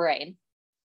up your brain,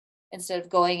 instead of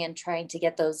going and trying to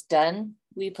get those done,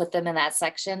 we put them in that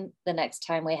section. The next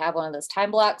time we have one of those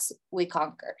time blocks, we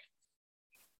conquer.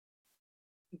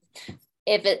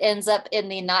 If it ends up in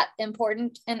the not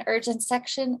important and urgent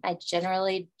section, I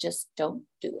generally just don't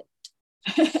do it.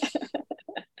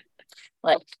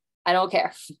 Like, I don't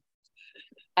care.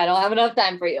 I don't have enough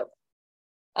time for you.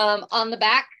 On the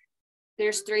back,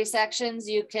 there's 3 sections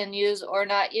you can use or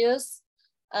not use.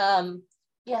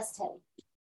 Yes, Teddy.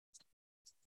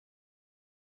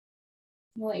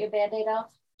 You want your Band-Aid off?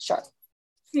 Sure.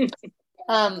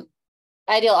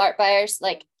 Ideal art buyers,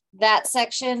 like that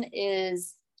section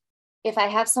is, if I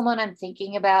have someone I'm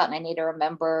thinking about and I need to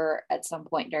remember at some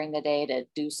point during the day to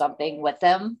do something with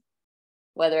them,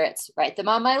 whether it's write them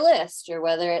on my list, or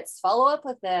whether it's follow up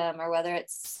with them, or whether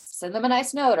it's send them a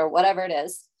nice note, or whatever it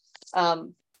is.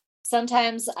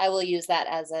 Sometimes I will use that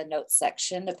as a notes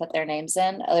section to put their names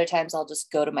in. Other times I'll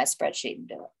just go to my spreadsheet and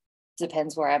do it.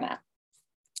 Depends where I'm at.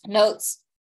 Notes.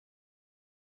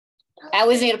 I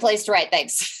always need a place to write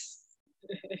things.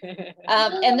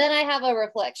 And then I have a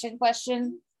reflection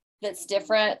question that's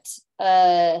different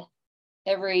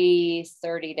every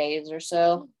 30 days or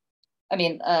so. I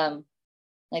mean,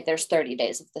 like there's 30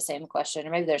 days of the same question,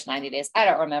 or maybe there's 90 days. I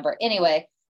don't remember. Anyway,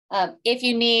 if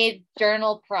you need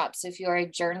journal prompts, if you're a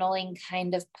journaling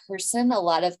kind of person, a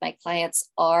lot of my clients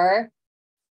are,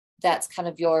 that's kind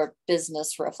of your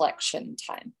business reflection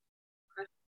time.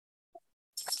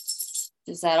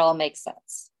 Does that all make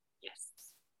sense? Yes.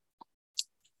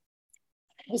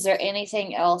 Is there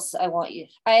anything else I want you?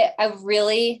 I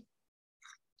really,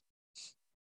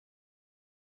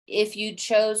 if you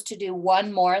chose to do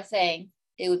one more thing,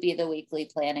 it would be the weekly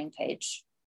planning page.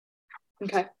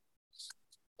 Okay.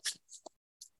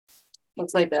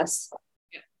 Looks like this.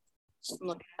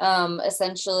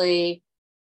 Essentially,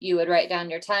 you would write down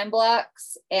your time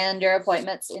blocks and your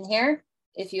appointments in here.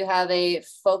 If you have a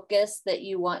focus that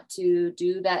you want to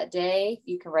do that day,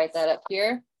 you can write that up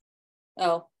here.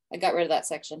 Oh, I got rid of that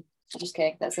section. Just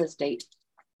kidding. That says date.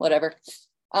 Whatever.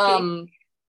 And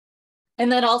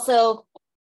then also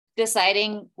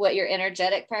deciding what your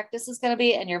energetic practice is going to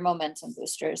be and your momentum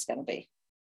booster is going to be.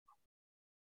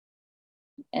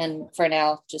 And for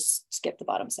now, just skip the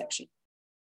bottom section.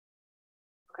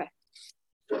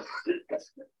 Okay.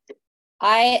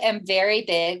 I am very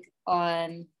big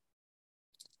on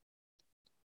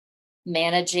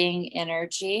managing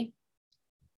energy,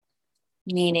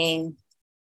 meaning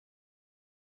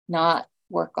not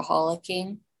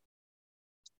workaholicing.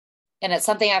 And it's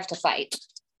something I have to fight,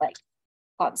 like,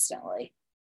 constantly.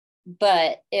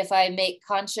 But if I make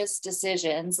conscious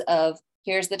decisions of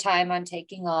here's the time I'm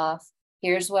taking off,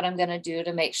 here's what I'm going to do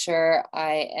to make sure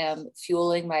I am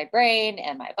fueling my brain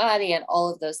and my body and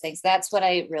all of those things, that's what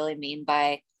I really mean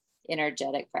by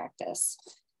energetic practice.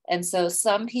 And so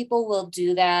some people will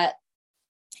do that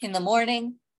in the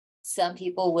morning. Some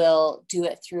people will do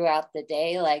it throughout the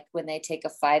day, like when they take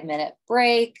a 5-minute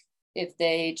break. If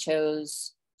they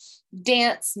chose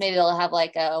dance, maybe they'll have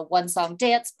like a 1-song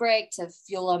dance break to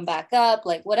fuel them back up,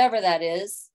 like whatever that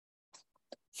is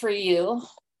for you.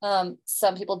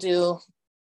 Some people do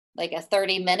like a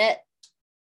 30-minute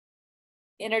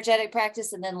energetic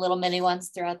practice and then little mini ones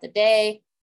throughout the day.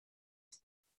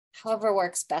 However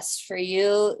works best for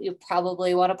you, you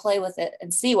probably want to play with it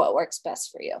and see what works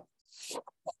best for you.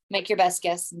 Make your best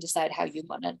guess and decide how you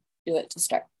want to do it to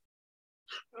start.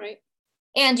 All right.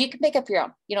 And you can make up your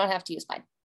own. You don't have to use mine.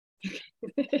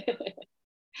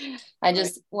 I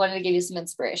just wanted to give you some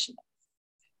inspiration.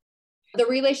 The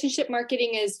relationship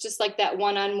marketing is just like that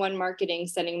one-on-one marketing,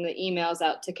 sending the emails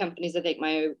out to companies I think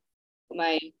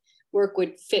my work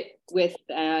would fit with,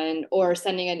 and or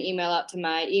sending an email out to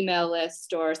my email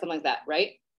list or something like that,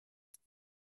 right?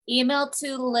 Email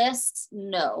to list,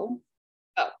 no.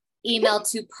 Oh. Email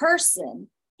to person,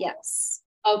 yes.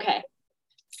 Okay.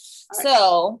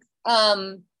 So,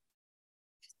 I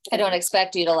don't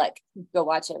expect you to like go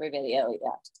watch every video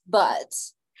yet, but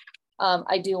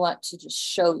I do want to just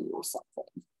show you something.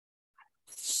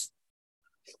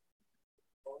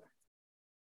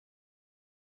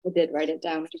 I did write it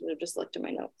down. I should have just looked at my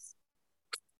notes.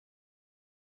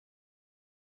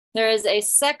 There is a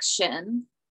section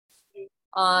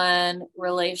on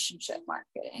relationship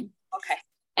marketing. Okay.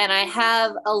 And I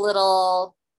have a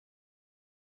little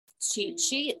cheat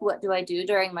sheet. What do I do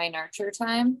during my nurture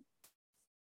time?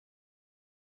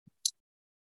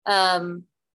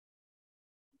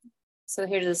 So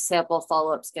here's a sample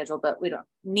follow-up schedule, but we don't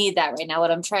need that right now.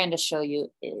 What I'm trying to show you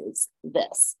is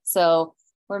this. So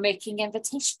we're making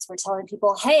invitations. We're telling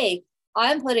people, hey,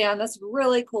 I'm putting on this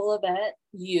really cool event.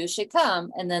 You should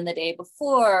come. And then the day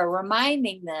before,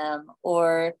 reminding them,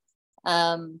 or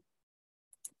again,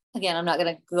 I'm not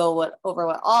going to go over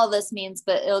what all this means,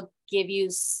 but it'll give you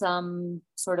some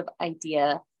sort of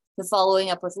idea. The following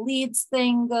up with leads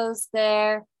thing goes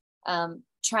there.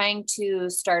 Trying to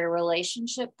start a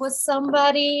relationship with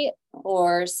somebody,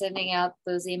 or sending out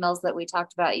those emails that we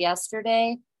talked about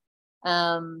yesterday.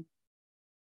 Sending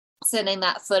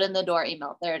that foot in the door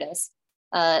email. There it is.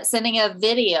 Sending a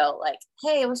video like,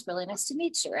 hey, it was really nice to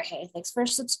meet you, or hey, thanks for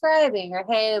subscribing, or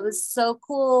hey, it was so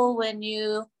cool when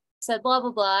you said blah,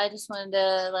 blah, blah. I just wanted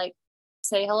to like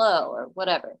say hello, or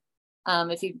whatever.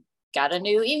 If you got a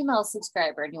new email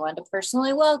subscriber and you wanted to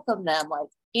personally welcome them, like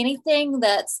anything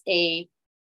that's a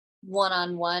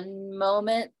one-on-one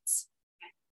moment.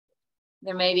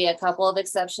 There may be a couple of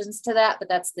exceptions to that, but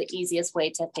that's the easiest way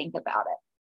to think about it.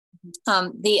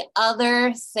 The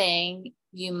other thing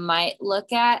you might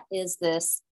look at is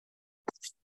this.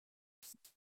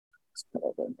 Let's put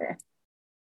it in here.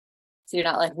 So you're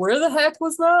not like, where the heck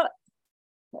was that?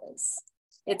 Because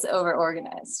it's over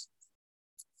organized.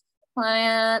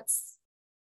 Clients.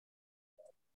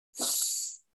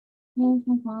 Oh,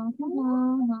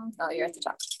 you're at the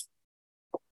top.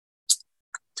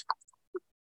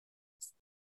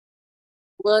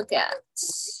 Look at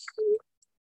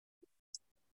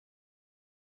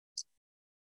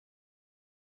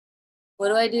what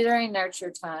do I do during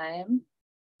nurture time?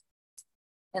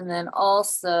 And then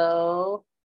also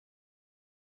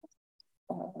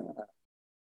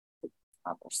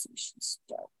conversation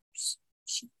starters.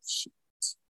 Cheat sheet.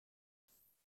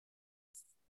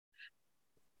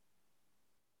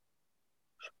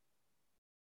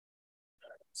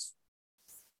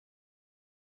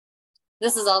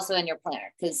 this is also in your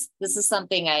planner, because this is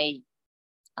something I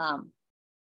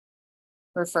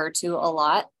refer to a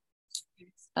lot.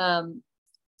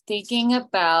 Thinking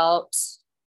about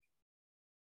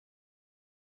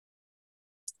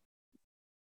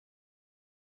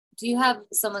do you have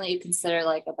someone that you consider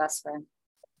like a best friend?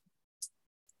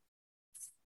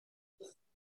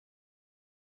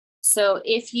 So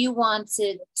if you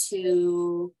wanted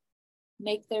to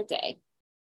make their day,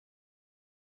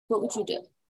 what would you do?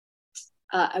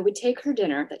 I would take her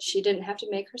dinner that she didn't have to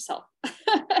make herself.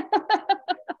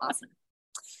 Awesome.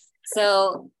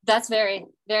 So that's very,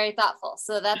 very thoughtful.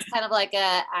 So that's kind of like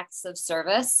a acts of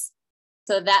service.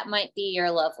 So that might be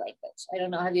your love language. I don't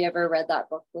know. Have you ever read that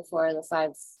book before, The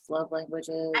 5 Love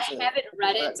Languages? I haven't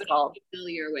read it, but I'm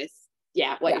familiar with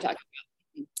what you're talking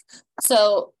about.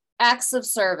 So acts of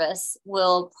service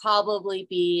will probably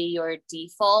be your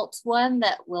default one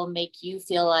that will make you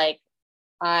feel like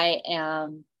I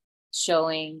am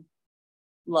showing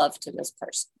love to this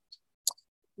person.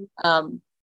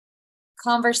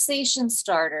 Conversation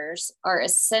starters are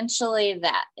essentially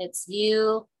that. It's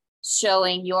you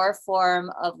showing your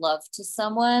form of love to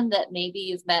someone that maybe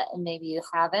you've met and maybe you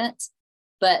haven't,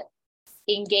 but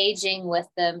engaging with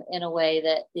them in a way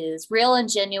that is real and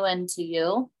genuine to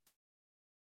you.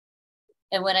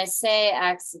 And when I say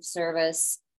acts of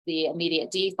service, the immediate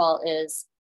default is,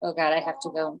 oh God, I have to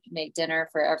go make dinner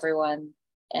for everyone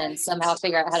and somehow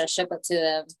figure out how to ship it to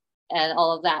them and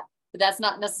all of that. But that's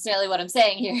not necessarily what I'm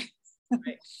saying here.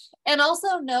 Right. And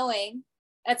also knowing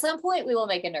at some point we will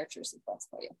make a nurture sequence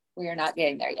for you. We are not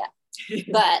getting there yet.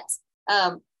 But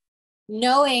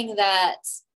knowing that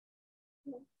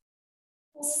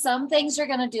some things you're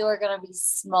going to do are going to be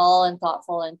small and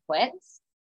thoughtful and quick.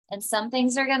 And some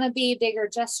things are going to be bigger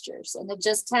gestures. And it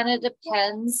just kind of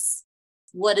depends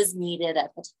what is needed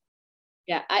at the time.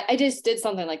 Yeah, I just did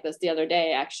something like this the other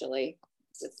day, actually.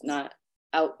 It's not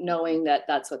out knowing that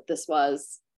that's what this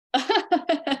was.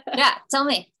 Yeah, tell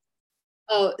me.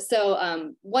 Oh,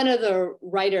 so one of the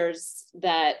writers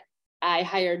that I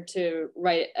hired to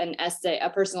write an essay, a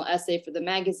personal essay for the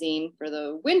magazine for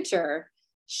the winter,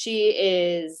 she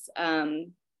is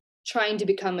trying to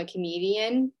become a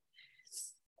comedian.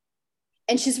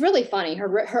 And she's really funny.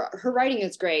 Her writing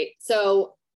is great.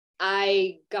 So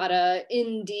I got a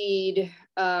Indeed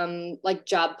like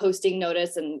job posting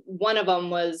notice, and one of them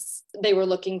was they were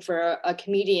looking for a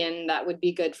comedian that would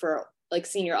be good for like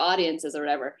senior audiences or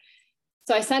whatever.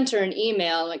 So I sent her an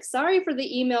email, like, sorry for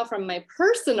the email from my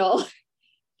personal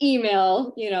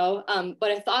email,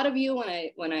 but I thought of you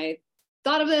when I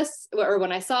thought of this, or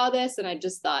when I saw this, and I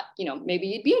just thought, maybe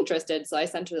you'd be interested. So I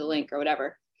sent her the link or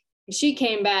whatever. And she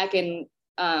came back and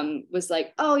was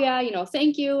like, oh yeah,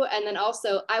 thank you. And then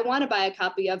also I want to buy a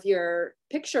copy of your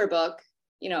picture book,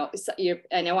 and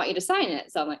I want you to sign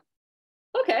it. So I'm like,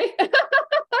 okay.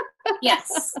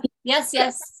 Yes. And yes.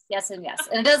 And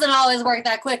it doesn't always work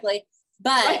that quickly,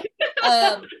 but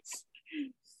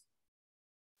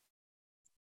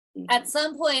at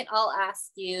some point I'll ask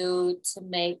you to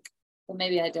make, or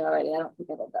maybe I did already, I don't think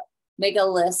I did that, make a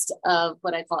list of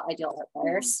what I call ideal art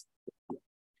buyers.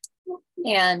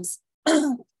 And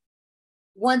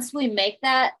once we make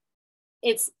that,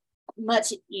 it's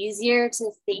much easier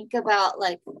to think about,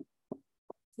 like,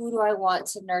 who do I want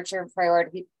to nurture and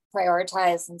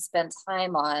prioritize and spend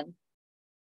time on?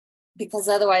 Because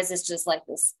otherwise it's just like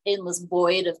this endless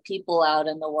void of people out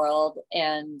in the world,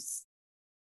 and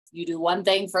you do one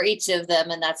thing for each of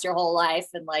them and that's your whole life.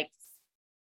 And like,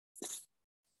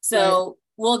 so right.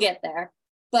 We'll get there.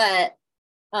 But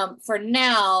for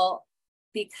now,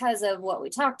 because of what we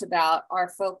talked about, our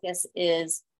focus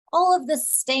is all of the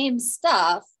same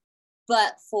stuff,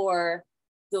 but for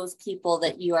those people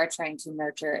that you are trying to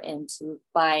nurture into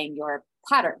buying your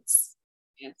patterns.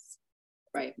 Yes.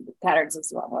 Right. Patterns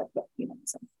is well, like,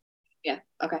 so. Yeah.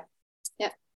 Okay.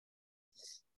 Yeah.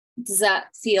 Does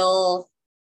that feel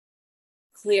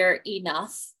clear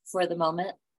enough for the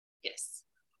moment? Yes.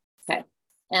 Okay.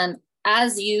 And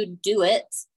as you do it,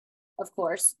 of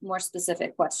course, more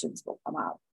specific questions will come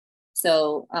out.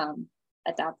 So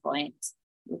at that point,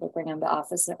 we will bring them to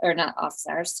office, or not office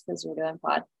hours because we're doing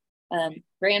pod.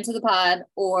 Bring them to the pod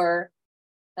or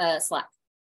Slack.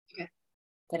 Okay.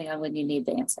 Depending on when you need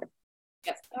the answer.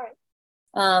 Yep. All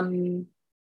right.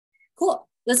 Cool.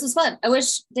 This was fun. I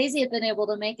wish Daisy had been able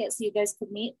to make it so you guys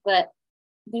could meet, but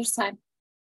there's time.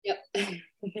 Yep.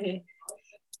 And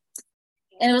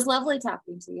it was lovely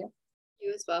talking to you.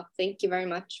 You as well. Thank you very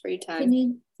much for your time.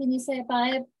 Can you say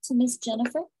bye to Miss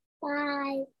Jennifer?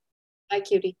 Bye. Bye,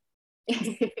 cutie.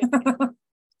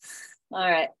 All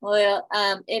right. Well,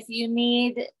 if you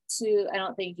need to, I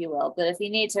don't think you will, but if you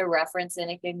need to reference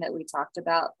anything that we talked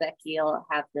about, Becky will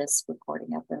have this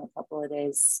recording up in a couple of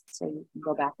days, so you can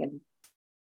go back and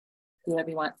do whatever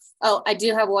you want. Oh, I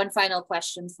do have one final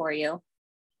question for you,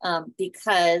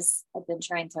 because I've been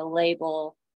trying to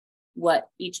label what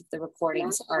each of the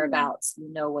recordings are about, so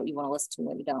you know what you want to listen to,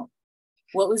 what you don't.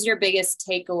 What was your biggest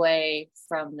takeaway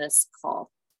from this call?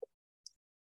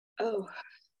 Oh,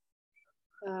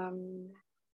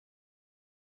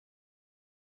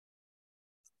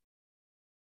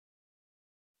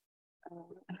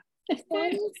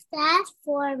 what is that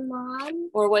for,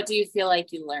 Mom? Or what do you feel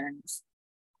like you learned?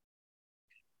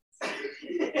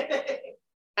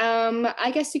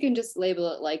 I guess you can just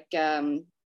label it like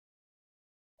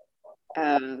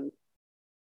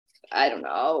I don't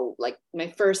know, like my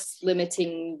first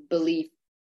limiting belief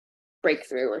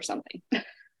breakthrough or something.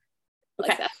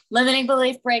 Okay, like limiting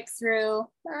belief breakthrough,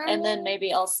 Mom. and then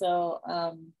maybe also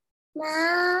Mom.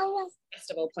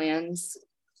 Festival plans.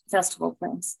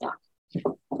 Yeah.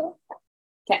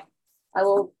 Okay, I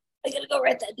gotta go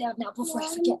write that down now before I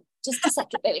forget. Just a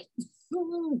second, baby.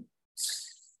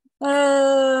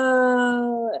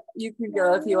 You can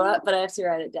go if you want, but I have to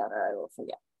write it down or I will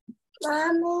forget.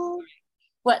 Mama.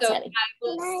 What, So Teddy? I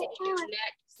will see you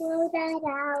next. Blow that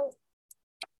out.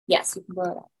 Yes, you can blow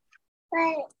it out.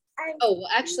 But Oh, well,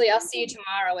 actually, I'll see you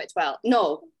tomorrow at 12.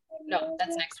 No,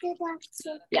 that's next week.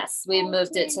 Yes, we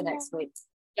moved it to next week.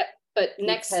 Yep, but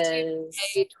next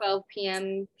Tuesday, 12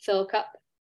 p.m. Fill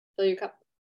your cup.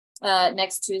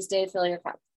 Next Tuesday, fill your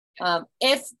cup.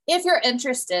 If you're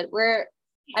interested,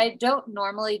 I don't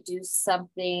normally do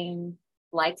something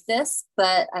like this,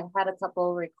 but I've had a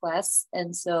couple requests,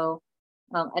 and so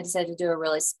I decided to do a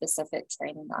really specific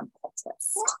training on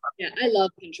Pinterest. Yeah, I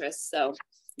love Pinterest, so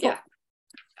yeah.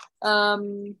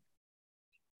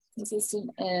 Consistent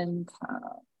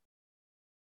income.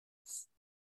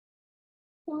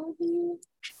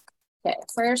 Okay,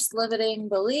 first limiting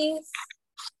belief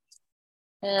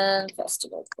and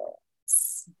festival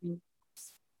plans.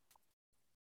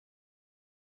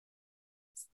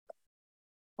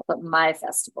 I'll put my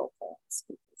festival plans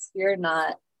because you're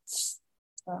not,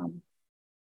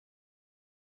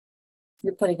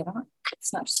 you're putting it on.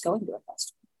 It's not just going to a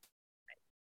festival.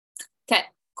 Okay,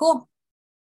 cool.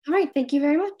 All right, thank you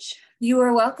very much. You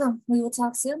are welcome. We will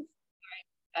talk soon.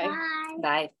 Bye. Bye.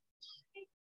 Bye.